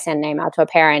other week I sent an email to a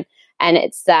parent, and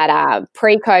it's that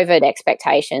pre-COVID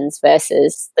expectations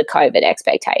versus the COVID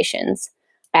expectations.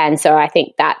 And so I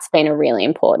think that's been a really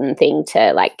important thing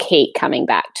to keep coming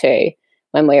back to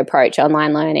when we approach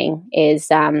online learning is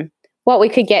what we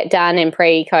could get done in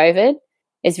pre-COVID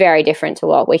is very different to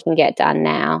what we can get done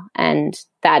now. And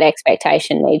that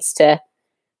expectation needs to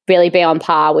really be on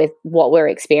par with what we're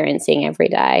experiencing every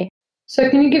day. So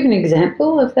can you give an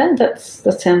example of that?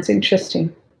 That sounds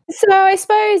interesting. So I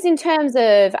suppose in terms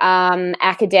of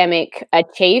academic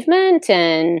achievement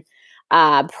and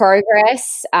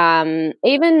progress,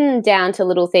 even down to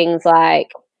little things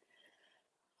like,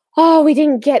 we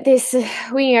didn't get this.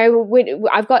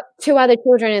 I've got 2 other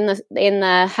children in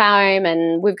the home,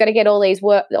 and we've got to get all this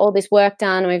work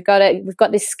done. We've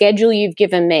got this schedule you've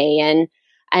given me,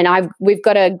 and we've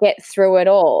got to get through it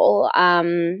all.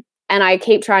 And I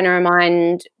keep trying to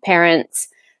remind parents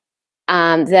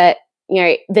that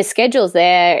the schedule's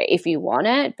there if you want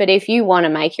it, but if you want to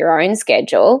make your own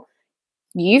schedule,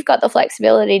 you've got the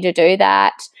flexibility to do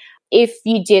that. If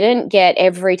you didn't get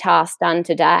every task done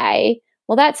today,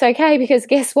 well, that's okay, because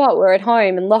guess what? We're at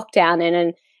home in lockdown in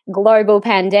a global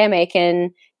pandemic,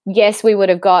 and yes, we would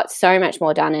have got so much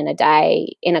more done in a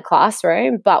day in a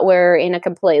classroom, but we're in a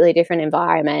completely different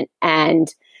environment,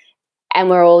 and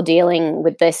we're all dealing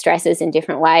with the stresses in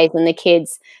different ways. And the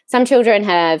kids, some children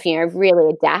have,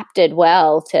 really adapted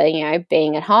well to,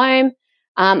 being at home.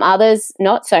 Others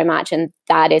not so much, and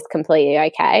that is completely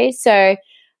okay. So,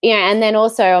 and then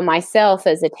also on myself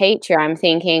as a teacher, I'm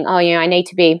thinking, I need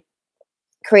to be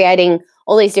creating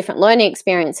all these different learning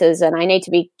experiences, and I need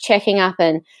to be checking up,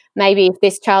 and maybe if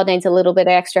this child needs a little bit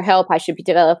of extra help, I should be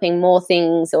developing more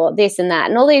things or this and that,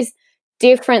 and all these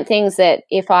different things that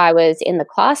if I was in the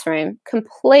classroom,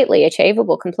 completely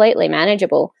achievable, completely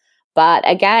manageable. But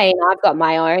again, I've got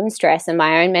my own stress and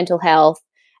my own mental health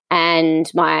and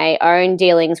my own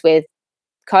dealings with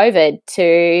COVID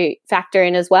to factor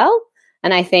in as well.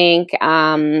 And I think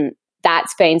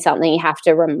that's been something you have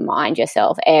to remind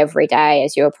yourself every day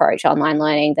as you approach online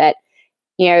learning, that,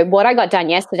 what I got done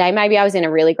yesterday, maybe I was in a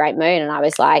really great mood and I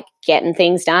was getting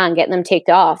things done, getting them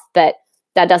ticked off, but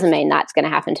that doesn't mean that's going to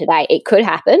happen today. It could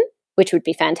happen, which would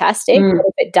be fantastic. But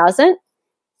if it doesn't,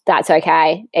 that's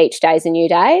okay. Each day is a new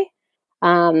day.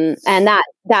 And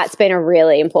that's been a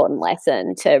really important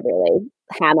lesson to really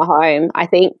hammer home, I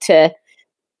think, to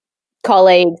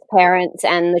colleagues, parents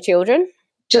and the children.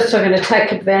 Just I'm going to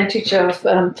take advantage of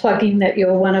plugging that you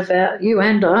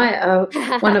and I are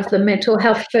one of the mental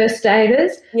health first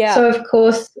aiders. Yeah. So, of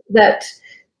course, that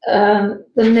the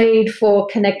need for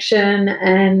connection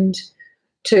and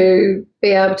to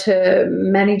be able to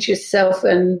manage yourself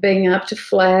and being able to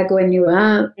flag when you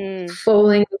are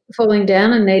falling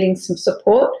down and needing some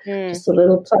support. Just a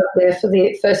little plug there for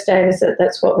the first aiders,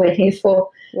 that's what we're here for.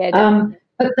 Yeah,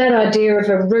 but that idea of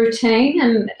a routine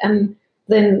and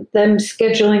then them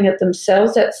scheduling it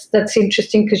themselves, that's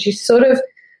interesting, because you sort of,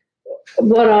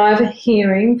 what I'm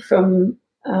hearing from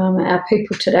our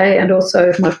people today, and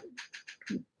also my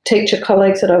teacher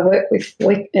colleagues that I work with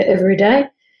every day,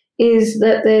 is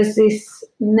that there's this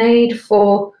need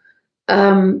for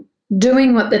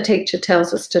doing what the teacher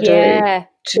tells us to do.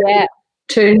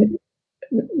 To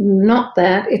not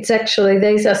that. It's actually,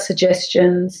 these are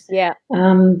suggestions. Yeah.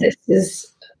 This is,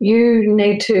 you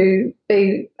need to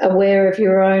be aware of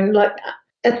your own,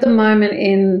 at the moment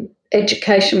in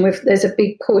education, there's a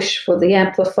big push for the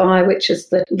Amplify, which is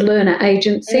the learner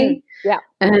agency.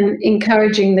 And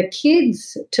encouraging the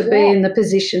kids to be in the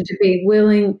position to be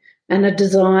willing and a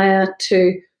desire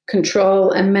to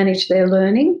control and manage their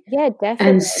learning. Yeah, definitely.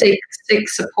 And seek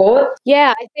support.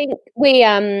 Yeah, I think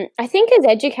I think as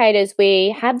educators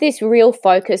we have this real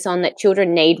focus on that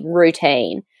children need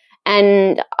routine.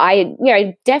 And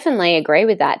I definitely agree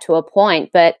with that to a point,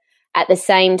 but at the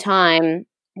same time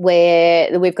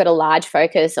we've got a large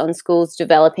focus on schools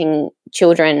developing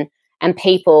children and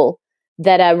people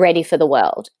that are ready for the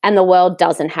world, and the world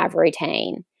doesn't have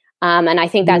routine. And I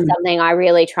think that's something I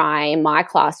really try in my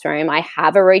classroom. I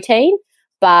have a routine,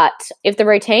 but if the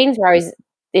routine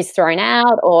is thrown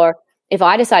out, or if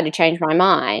I decide to change my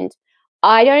mind,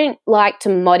 I don't like to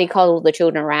mollycoddle the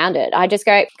children around it. I just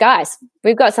go, guys,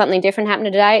 we've got something different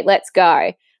happening today. Let's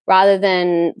go. rather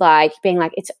than like being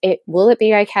like, will it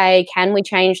be okay? Can we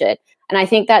change it? And I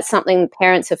think that's something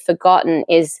parents have forgotten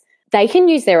is they can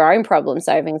use their own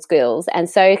problem-solving skills, and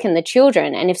so can the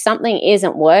children. And if something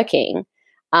isn't working,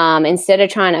 instead of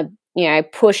trying to,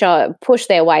 push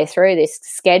their way through this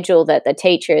schedule that the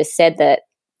teacher has said that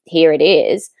here it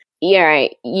is,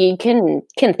 you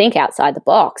can think outside the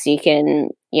box. You can,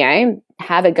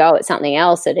 have a go at something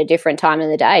else at a different time of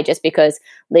the day. Just because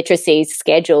literacy is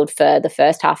scheduled for the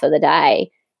first half of the day,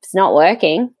 if it's not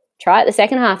working, try it the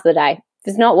second half of the day.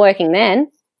 If it's not working, then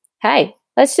hey,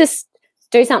 let's just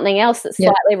do something else that's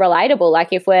slightly relatable.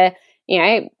 Like if we're,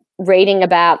 reading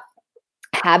about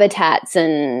habitats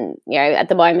and, at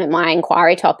the moment my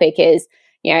inquiry topic is,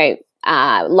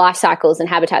 life cycles and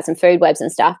habitats and food webs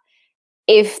and stuff.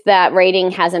 If that reading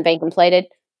hasn't been completed,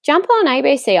 jump on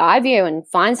ABC iView and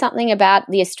find something about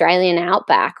the Australian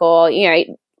outback. Or,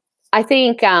 I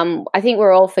think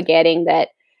we're all forgetting that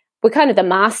we're kind of the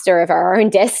master of our own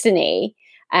destiny,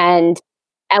 and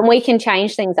we can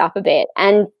change things up a bit.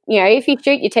 And, if you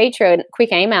shoot your teacher a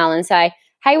quick email and say,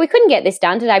 hey, we couldn't get this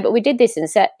done today, but we did this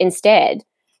instead,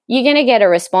 you're going to get a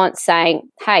response saying,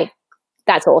 hey,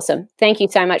 that's awesome. Thank you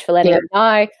so much for letting me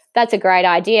know. That's a great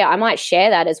idea. I might share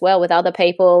that as well with other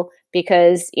people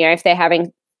because, if they're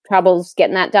having troubles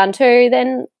getting that done too,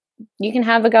 then you can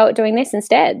have a go at doing this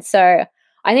instead. So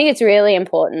I think it's really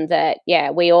important that,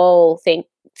 we all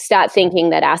start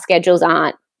thinking that our schedules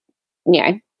aren't,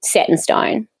 set in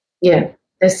stone. Yeah,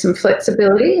 there's some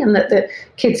flexibility and that the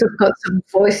kids have got some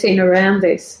voicing around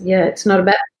this. Yeah, it's not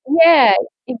about... Yeah,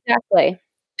 exactly.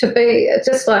 To be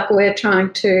just like we're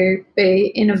trying to be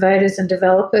innovators and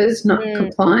developers, not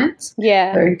compliance.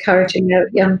 Yeah. We're encouraging our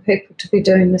young people to be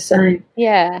doing the same.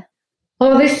 Yeah.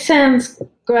 Oh, this sounds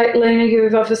great, Lena.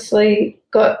 You've obviously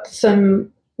got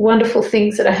some wonderful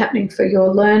things that are happening for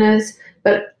your learners,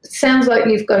 but it sounds like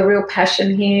you've got a real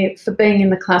passion here for being in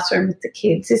the classroom with the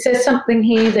kids. Is there something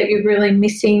here that you're really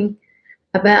missing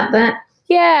about that?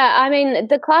 Yeah, I mean,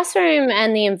 the classroom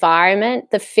and the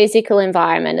environment, the physical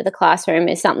environment of the classroom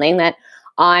is something that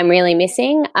I'm really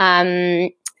missing.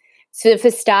 So for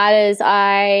starters,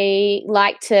 I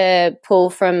like to pull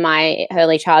from my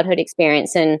early childhood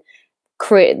experience and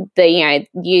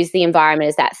use the environment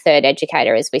as that third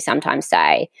educator, as we sometimes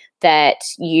say, that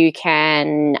you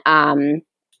can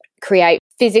create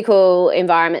physical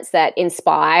environments that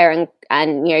inspire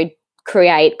and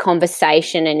create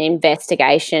conversation and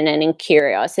investigation and in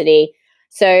curiosity.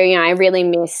 So, I really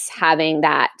miss having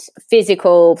that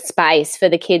physical space for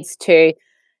the kids to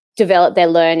develop their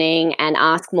learning and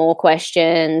ask more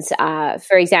questions.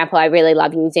 For example, I really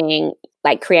love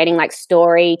creating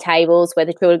story tables where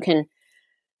the children can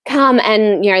come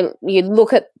and, you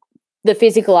look at the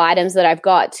physical items that I've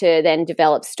got to then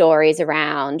develop stories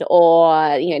around,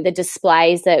 or, the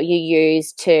displays that you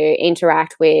use to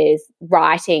interact with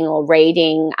writing or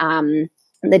reading,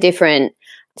 the different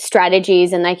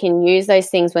strategies, and they can use those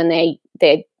things when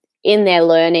they're in their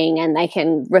learning, and they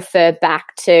can refer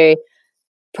back to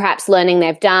perhaps learning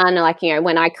they've done. Like,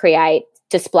 when I create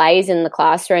displays in the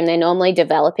classroom, they're normally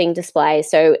developing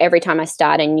displays. So every time I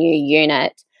start a new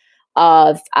unit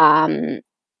of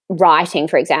writing,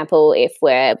 for example, if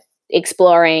we're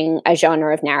exploring a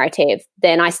genre of narrative,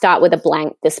 then I start with a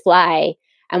blank display.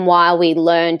 And while we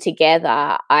learn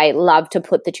together, I love to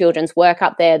put the children's work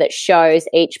up there that shows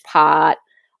each part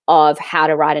of how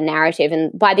to write a narrative.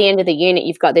 And by the end of the unit,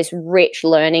 you've got this rich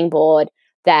learning board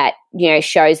that,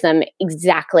 shows them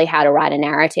exactly how to write a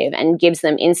narrative and gives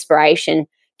them inspiration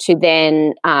to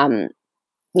then,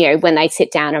 when they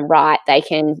sit down and write, they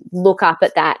can look up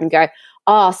at that and go,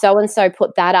 oh, so-and-so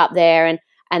put that up there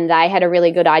and they had a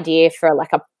really good idea for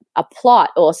like a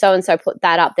plot, or so-and-so put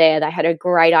that up there. They had a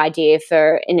great idea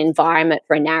for an environment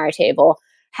for a narrative, or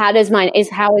how is my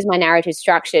narrative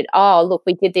structured? Oh, look,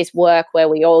 we did this work where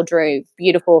we all drew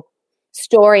beautiful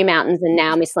story mountains, and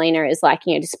now Miss Lena is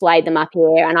displayed them up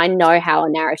here, and I know how a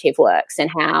narrative works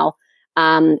and how,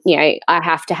 I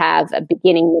have to have a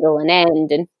beginning, middle, and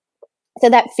end. And so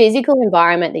that physical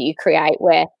environment that you create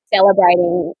where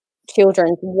celebrating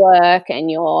children's work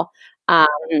and you're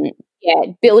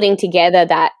building together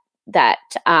that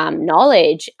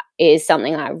knowledge is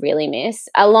something I really miss,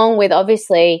 along with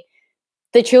obviously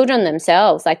the children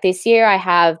themselves. Like this year I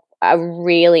have a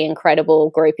really incredible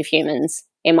group of humans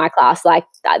in my class. Like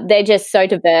they're just so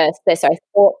diverse, they're so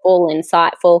thoughtful,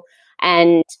 insightful,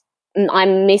 and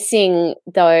I'm missing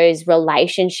those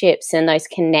relationships and those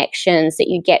connections that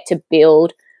you get to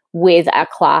build with a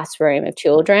classroom of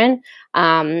children.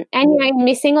 And,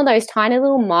 missing all those tiny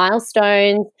little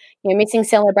milestones, missing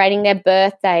celebrating their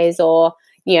birthdays, or,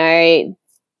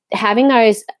 having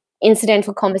those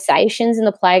incidental conversations in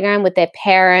the playground with their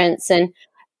parents. And,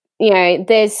 you know,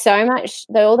 there's so much,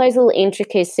 all those little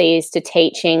intricacies to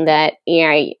teaching that,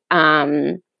 you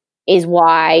know, is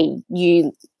why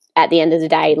you, at the end of the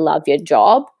day, love your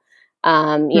job. You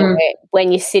know,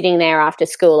 when you're sitting there after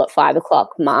school at 5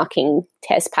 o'clock marking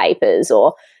test papers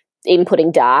or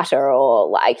inputting data or,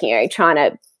 like, you know, trying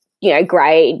to, you know,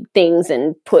 grade things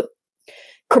and put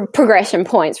progression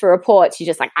points for reports, you're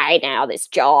just like, I hate now this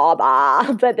job.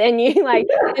 But then you like,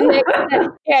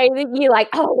 you're like,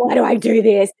 oh, why do I do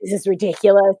this? This is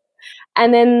ridiculous.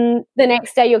 And then the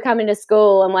next day you'll come into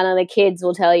school and one of the kids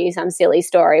will tell you some silly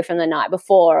story from the night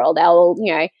before, or they'll,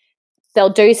 you know, they'll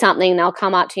do something, they'll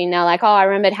come up to you and they're like, oh, I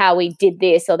remembered how we did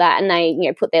this or that, and they, you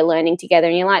know, put their learning together,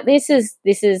 and you're like, this is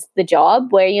the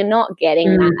job, where you're not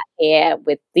getting that here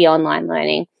with the online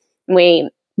learning. We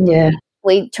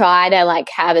try to, like,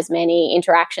 have as many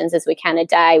interactions as we can a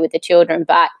day with the children,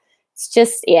 but it's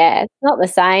just, it's not the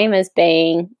same as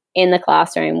being in the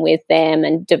classroom with them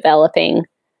and developing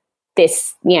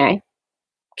this, you know,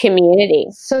 community.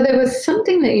 So there was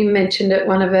something that you mentioned at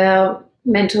one of our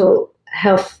mental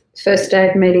health first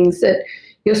aid meetings, that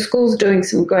your school's doing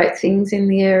some great things in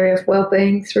the area of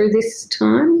wellbeing through this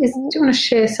time. Do you want to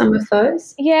share some of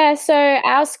those? Yeah, so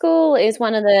our school is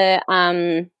one of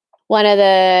the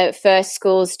first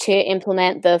schools to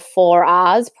implement the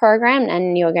 4Rs program,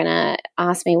 and you're going to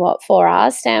ask me what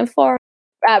 4Rs stand for.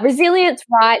 Resilience,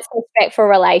 rights, respect for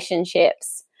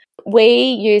relationships.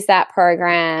 We use that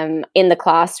program in the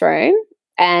classroom,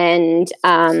 and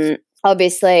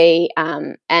obviously,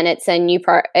 and it's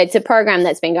it's a program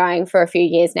that's been going for a few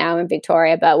years now in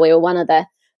Victoria, but we were one of the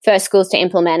first schools to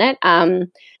implement it.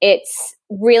 It's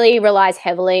really relies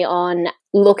heavily on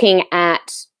looking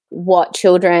at what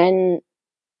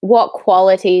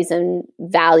qualities and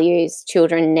values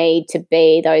children need to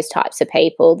be those types of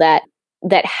people that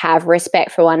have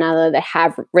respect for one another, that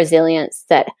have resilience,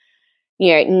 that,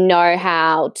 you know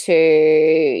how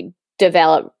to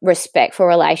develop respectful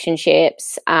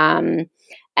relationships. So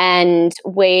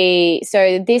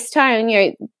this time, you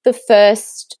know, the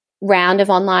first round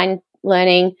of online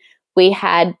learning, we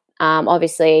had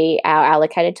obviously our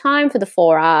allocated time for the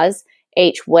 4Rs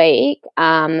each week.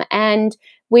 And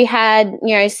we had,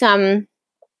 you know,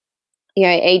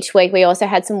 each week we also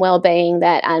had some wellbeing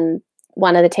that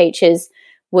one of the teachers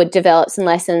would develop some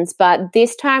lessons. But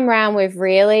this time around, we've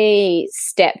really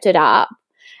stepped it up,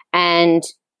 and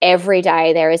every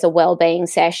day there is a wellbeing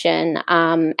session,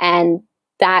 and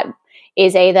that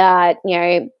is either, you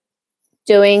know,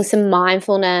 doing some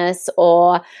mindfulness,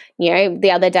 or, you know,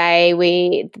 the other day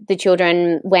the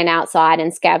children went outside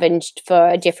and scavenged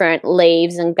for different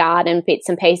leaves and garden bits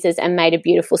and pieces and made a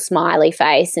beautiful smiley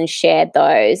face and shared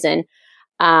those, and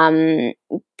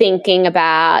thinking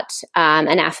about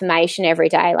an affirmation every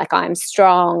day, like, I'm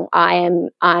strong,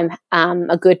 I'm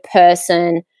a good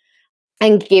person,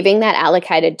 and giving that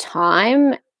allocated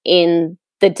time in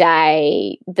the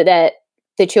day that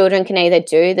the children can either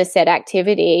do the said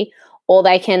activity or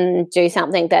they can do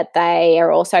something that they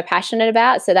are also passionate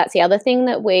about. So that's the other thing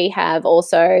that we have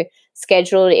also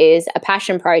scheduled, is a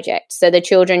passion project. So the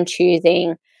children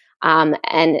choosing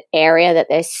an area that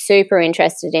they're super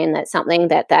interested in, that's something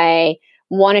that they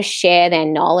want to share their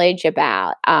knowledge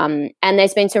about. And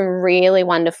there's been some really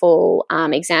wonderful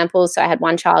examples. So I had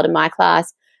one child in my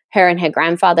class, her and her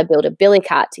grandfather built a billy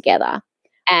cart together.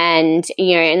 And,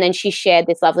 you know, and then she shared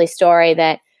this lovely story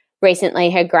that recently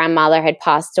her grandmother had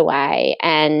passed away,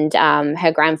 and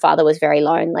her grandfather was very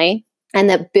lonely,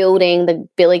 and that building the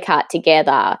billy cart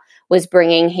together was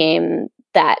bringing him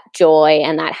that joy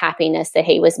and that happiness that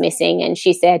he was missing. And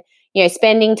she said, you know,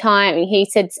 spending time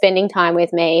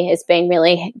with me has been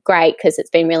really great, because it's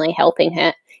been really helping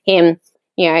him,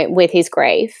 you know, with his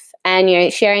grief. And, you know,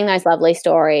 sharing those lovely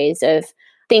stories of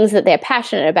things that they're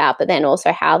passionate about, but then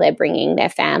also how they're bringing their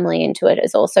family into it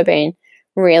has also been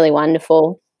really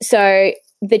wonderful. So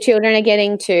the children are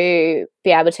getting to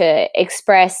be able to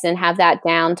express and have that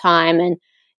downtime,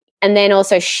 and then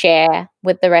also share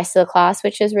with the rest of the class,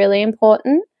 which is really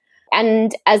important.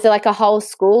 And as like a whole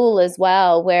school as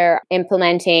well, we're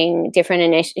implementing different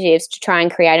initiatives to try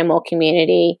and create a more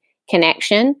community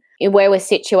connection. Where we're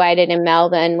situated in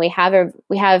Melbourne, we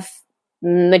have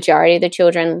majority of the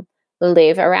children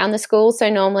live around the school. So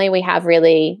normally we have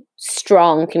really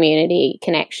strong community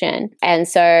connection. And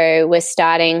so we're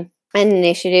starting an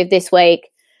initiative this week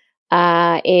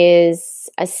is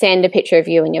send a picture of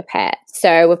you and your pet.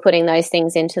 So we're putting those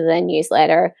things into the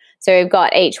newsletter. So we've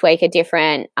got each week a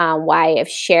different way of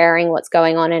sharing what's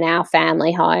going on in our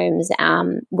family homes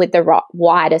with the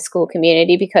wider school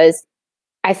community, because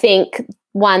I think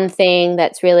one thing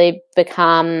that's really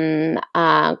become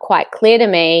quite clear to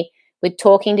me with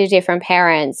talking to different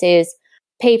parents is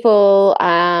people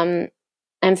and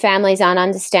families aren't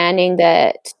understanding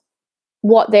that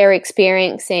what they're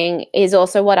experiencing is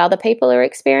also what other people are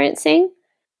experiencing.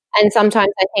 And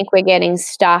sometimes I think we're getting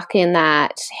stuck in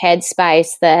that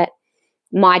headspace that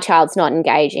my child's not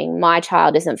engaging, my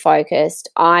child isn't focused,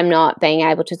 I'm not being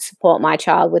able to support my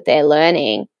child with their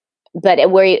learning. But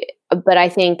I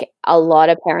think a lot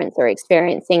of parents are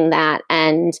experiencing that,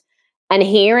 and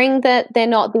hearing that they're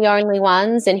not the only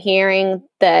ones, and hearing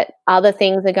that other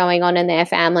things are going on in their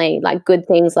family, like good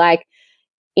things like,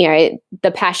 you know,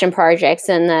 the passion projects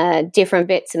and the different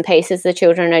bits and pieces the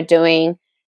children are doing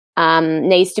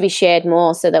needs to be shared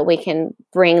more so that we can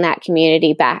bring that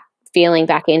community feeling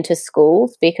back into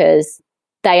schools, because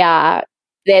they're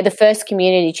the first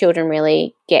community children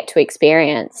really get to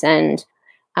experience, and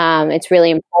it's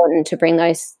really important to bring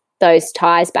those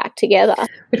ties back together.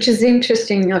 Which is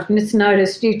interesting. I've just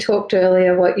noticed you talked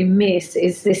earlier, what you miss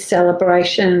is this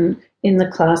celebration in the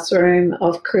classroom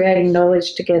of creating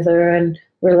knowledge together and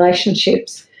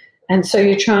relationships. And so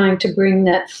you're trying to bring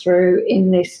that through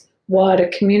in this wider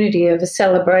community of a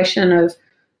celebration of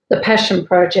the passion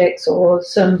projects or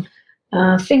some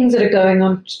things that are going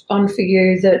on for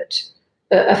you that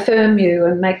affirm you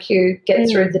and make you get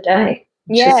through the day.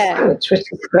 Which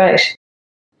is great.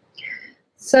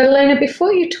 So, Lena,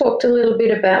 before you talked a little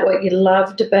bit about what you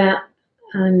loved about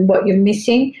and what you're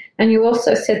missing, and you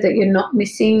also said that you're not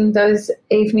missing those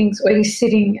evenings where you're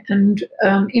sitting and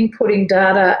inputting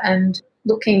data and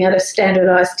looking at a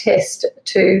standardised test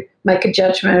to make a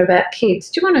judgment about kids.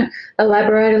 Do you want to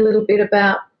elaborate a little bit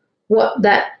about what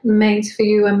that means for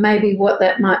you and maybe what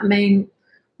that might mean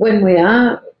when we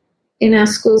are in our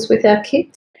schools with our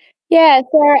kids? Yeah,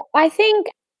 so I think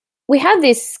we have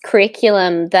this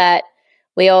curriculum that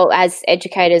we all, as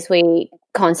educators, we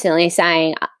constantly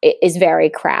saying is very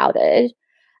crowded,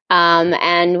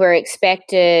 and we're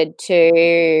expected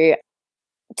to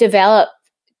develop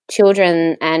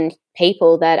children and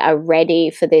people that are ready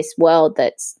for this world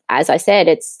that's, as I said,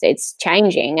 it's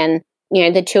changing. And, you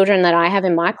know, the children that I have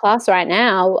in my class right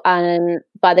now,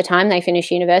 by the time they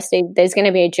finish university, there's going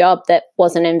to be a job that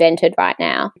wasn't invented right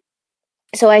now.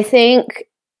 So I think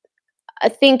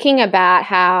thinking about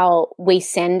how we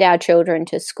send our children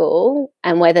to school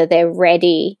and whether they're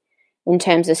ready in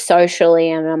terms of socially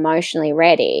and emotionally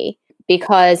ready,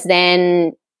 because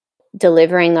then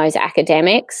delivering those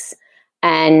academics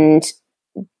and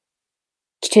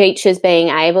teachers being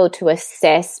able to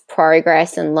assess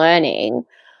progress and learning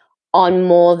on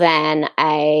more than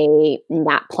a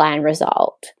NAPLAN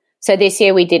result. So this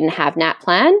year we didn't have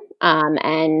NAPLAN,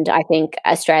 and I think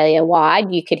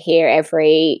Australia-wide you could hear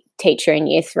every teacher in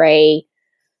year 3,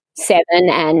 7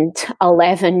 and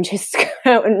 11, just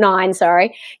 9,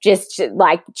 just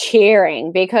like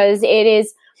cheering, because it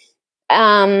is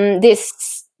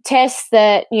this test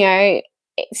that, you know,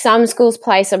 some schools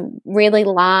place a really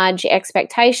large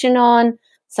expectation on,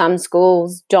 some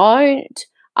schools don't,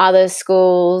 other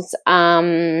schools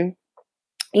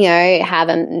you know, have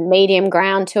a medium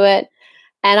ground to it.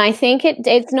 And I think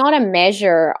it's not a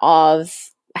measure of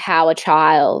how a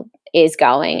child is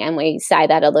going. And we say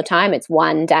that all the time. It's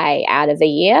one day out of the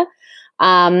year.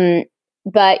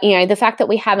 But, you know, the fact that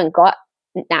we haven't got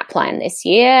NAPLAN this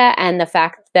year, and the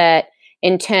fact that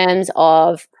in terms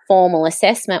of formal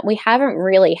assessment, we haven't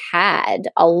really had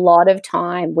a lot of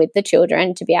time with the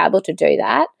children to be able to do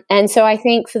that. And so I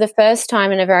think for the first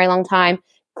time in a very long time,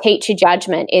 teacher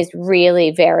judgment is really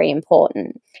very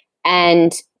important,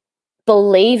 and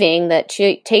believing that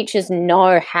teachers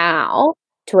know how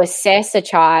to assess a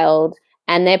child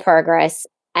and their progress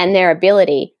and their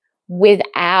ability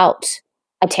without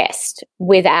a test,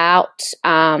 without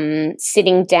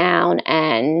sitting down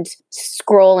and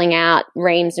scrolling out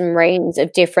reams and reams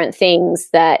of different things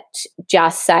that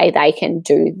just say they can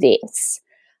do this.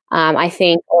 I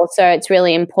think also it's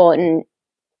really important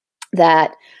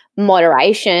that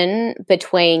moderation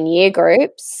between year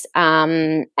groups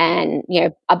and, you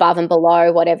know, above and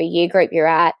below whatever year group you're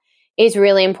at is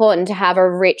really important, to have a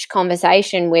rich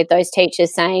conversation with those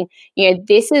teachers saying, you know,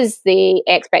 this is the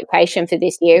expectation for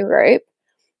this year group.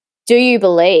 Do you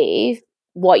believe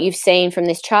what you've seen from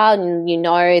this child, and you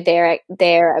know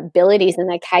their abilities and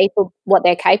what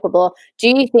they're capable of? Do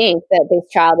you think that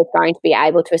this child is going to be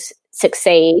able to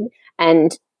succeed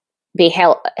and be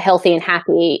healthy and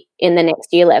happy in the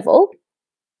next year level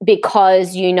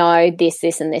because you know this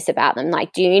and this about them?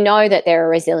 Like, do you know that they're a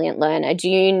resilient learner? Do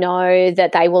you know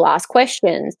that they will ask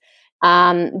questions?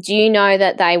 Do you know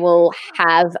that they will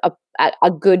have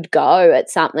a good go at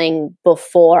something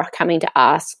before coming to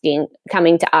ask you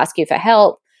for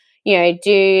help. You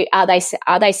know,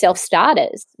 are they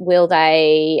self-starters? Will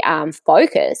they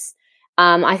focus?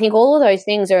 I think all of those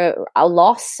things are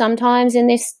lost sometimes in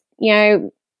this, you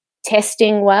know,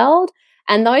 testing world,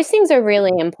 and those things are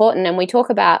really important. And we talk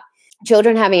about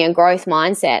children having a growth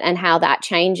mindset and how that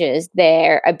changes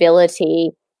their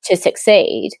ability to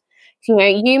succeed. You know,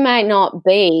 you may not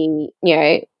be, you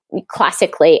know,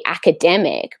 classically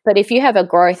academic, but if you have a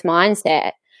growth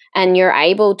mindset and you're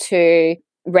able to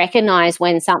recognize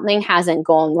when something hasn't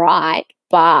gone right,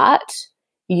 but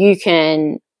you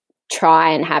can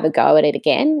try and have a go at it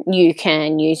again. You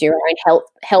can use your own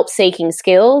help-seeking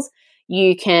skills.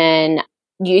 You can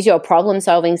use your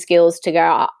problem-solving skills to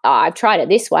go, oh, I've tried it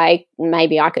this way,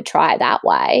 maybe I could try it that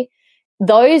way.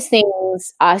 Those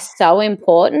things are so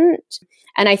important.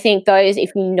 And I think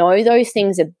if you know those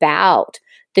things about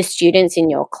the students in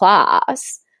your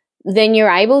class, then you're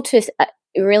able to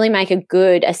really make a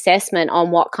good assessment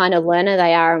on what kind of learner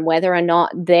they are and whether or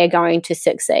not they're going to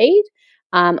succeed,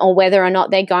 or whether or not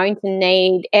they're going to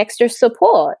need extra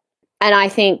support. And I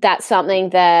think that's something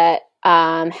that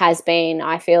has been,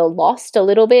 I feel, lost a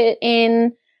little bit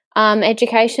in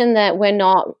education, that we're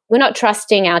not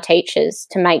trusting our teachers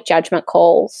to make judgment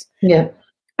calls. Yeah.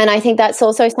 And I think that's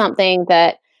also something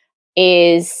that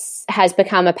has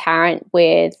become apparent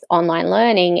with online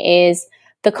learning, is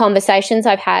the conversations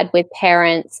I've had with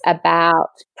parents about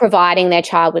providing their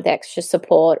child with extra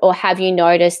support, or have you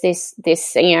noticed this,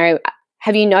 you know,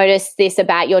 have you noticed this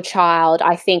about your child?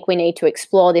 I think we need to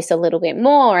explore this a little bit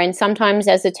more. And sometimes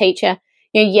as a teacher,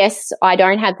 you know, yes, I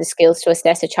don't have the skills to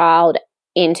assess a child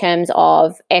in terms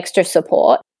of extra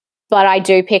support, but I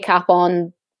do pick up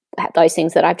on those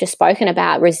things that I've just spoken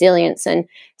about, resilience and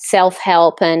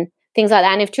self-help and things like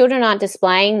that. And if children aren't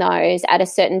displaying those at a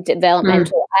certain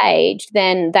developmental age,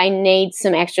 then they need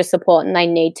some extra support and they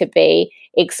need to be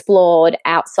explored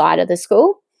outside of the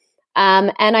school.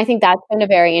 And I think that's been a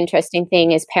very interesting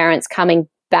thing, is parents coming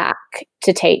back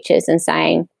to teachers and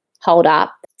saying, hold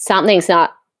up, something's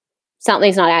not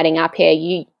adding up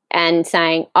here. And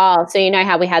saying, oh, so you know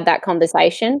how we had that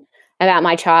conversation about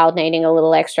my child needing a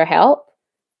little extra help?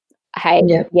 Hey,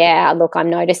 yeah, look, I'm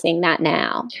noticing that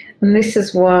now. And this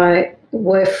is why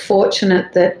we're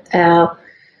fortunate that our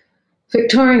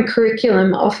Victorian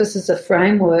curriculum offers us a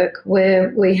framework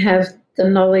where we have the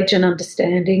knowledge and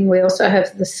understanding. We also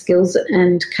have the skills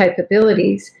and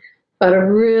capabilities, but a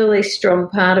really strong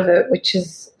part of it, which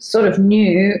is sort of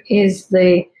new, is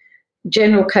the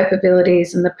general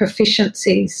capabilities and the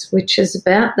proficiencies, which is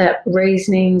about that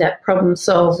reasoning, that problem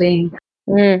solving,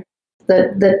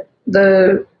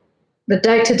 the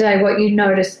day-to-day, what you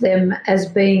notice them as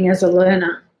being as a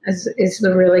learner is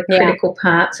the really critical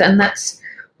parts. And that's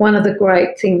one of the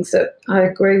great things that I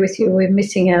agree with you, we're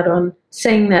missing out on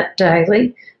seeing that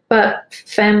daily. But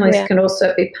families can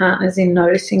also be partners in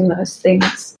noticing those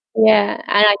things. Yeah,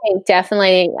 and I think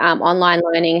definitely online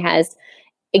learning has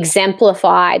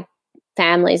exemplified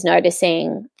families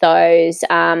noticing those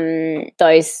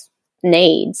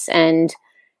needs. And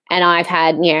I've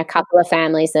had, you know, a couple of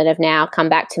families that have now come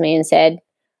back to me and said,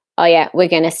 oh, yeah, we're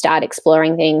going to start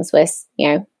exploring things with, you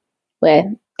know,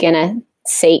 we're going to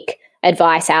seek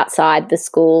advice outside the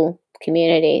school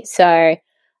community. So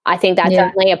I think that's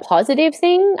definitely a positive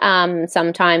thing.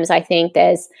 Sometimes I think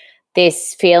there's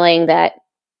this feeling that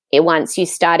once you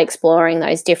start exploring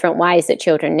those different ways that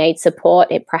children need support,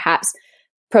 it perhaps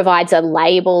provides a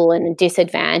label and a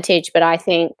disadvantage, but I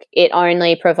think it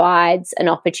only provides an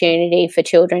opportunity for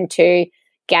children to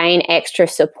gain extra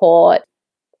support,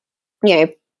 you know,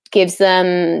 gives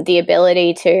them the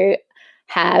ability to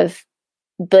have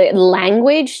the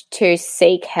language to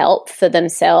seek help for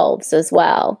themselves as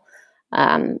well,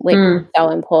 which is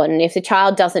so important. If the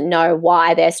child doesn't know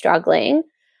why they're struggling,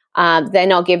 they're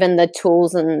not given the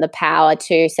tools and the power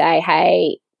to say,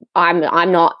 hey, I'm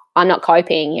not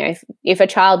coping. You know, if a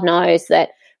child knows that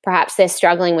perhaps they're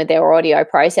struggling with their audio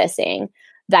processing,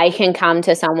 they can come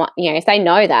to someone, you know, if they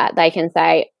know that, they can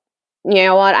say, you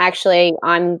know what, actually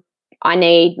I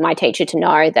need my teacher to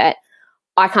know that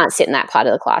I can't sit in that part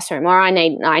of the classroom, or I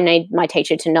need my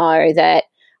teacher to know that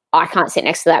I can't sit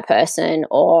next to that person,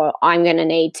 or I'm going to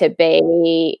need to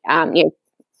be,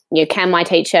 can my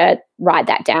teacher write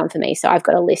that down for me? So I've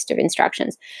got a list of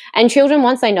instructions. And children,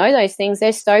 once they know those things,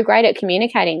 they're so great at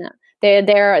communicating them.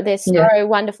 They're so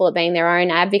wonderful at being their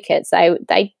own advocates.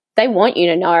 They want you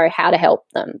to know how to help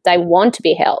them. They want to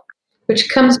be helped. Which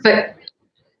comes back,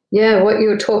 what you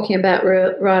were talking about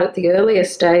right at the earlier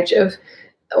stage of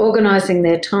organising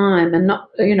their time, and not,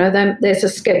 you know, there's a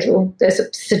schedule, there's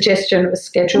a suggestion of a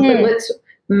schedule, but let's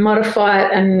modify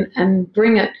it and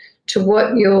bring it to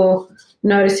what you're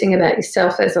noticing about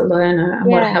yourself as a learner and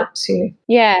what helps you.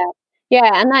 Yeah.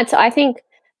 And I think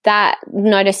that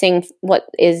noticing what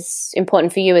is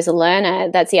important for you as a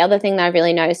learner, that's the other thing that I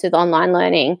really noticed with online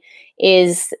learning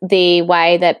is the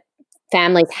way that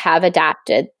families have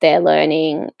adapted their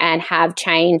learning and have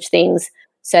changed things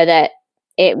so that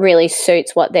it really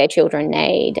suits what their children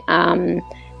need. And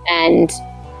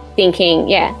thinking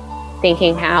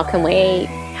how can we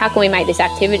make this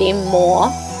activity more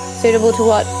suitable to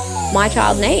what my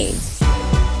child needs.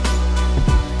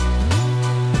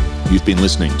 You've been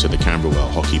listening to the Camberwell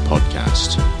Hockey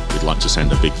Podcast. We'd like to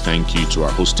send a big thank you to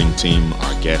our hosting team,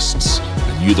 our guests,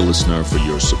 and you, the listener, for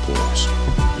your support.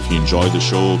 If you enjoy the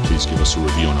show, please give us a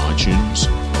review on iTunes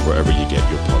or wherever you get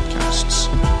your podcasts.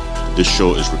 This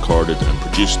show is recorded and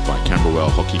produced by Camberwell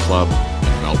Hockey Club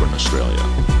in Melbourne, Australia.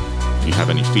 If you have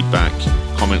any feedback,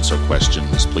 comments or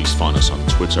questions, please find us on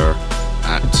Twitter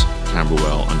at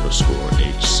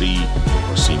Camberwell_HC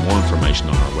or see more information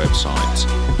on our website,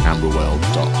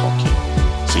 camberwell.hockey.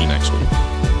 See you next week.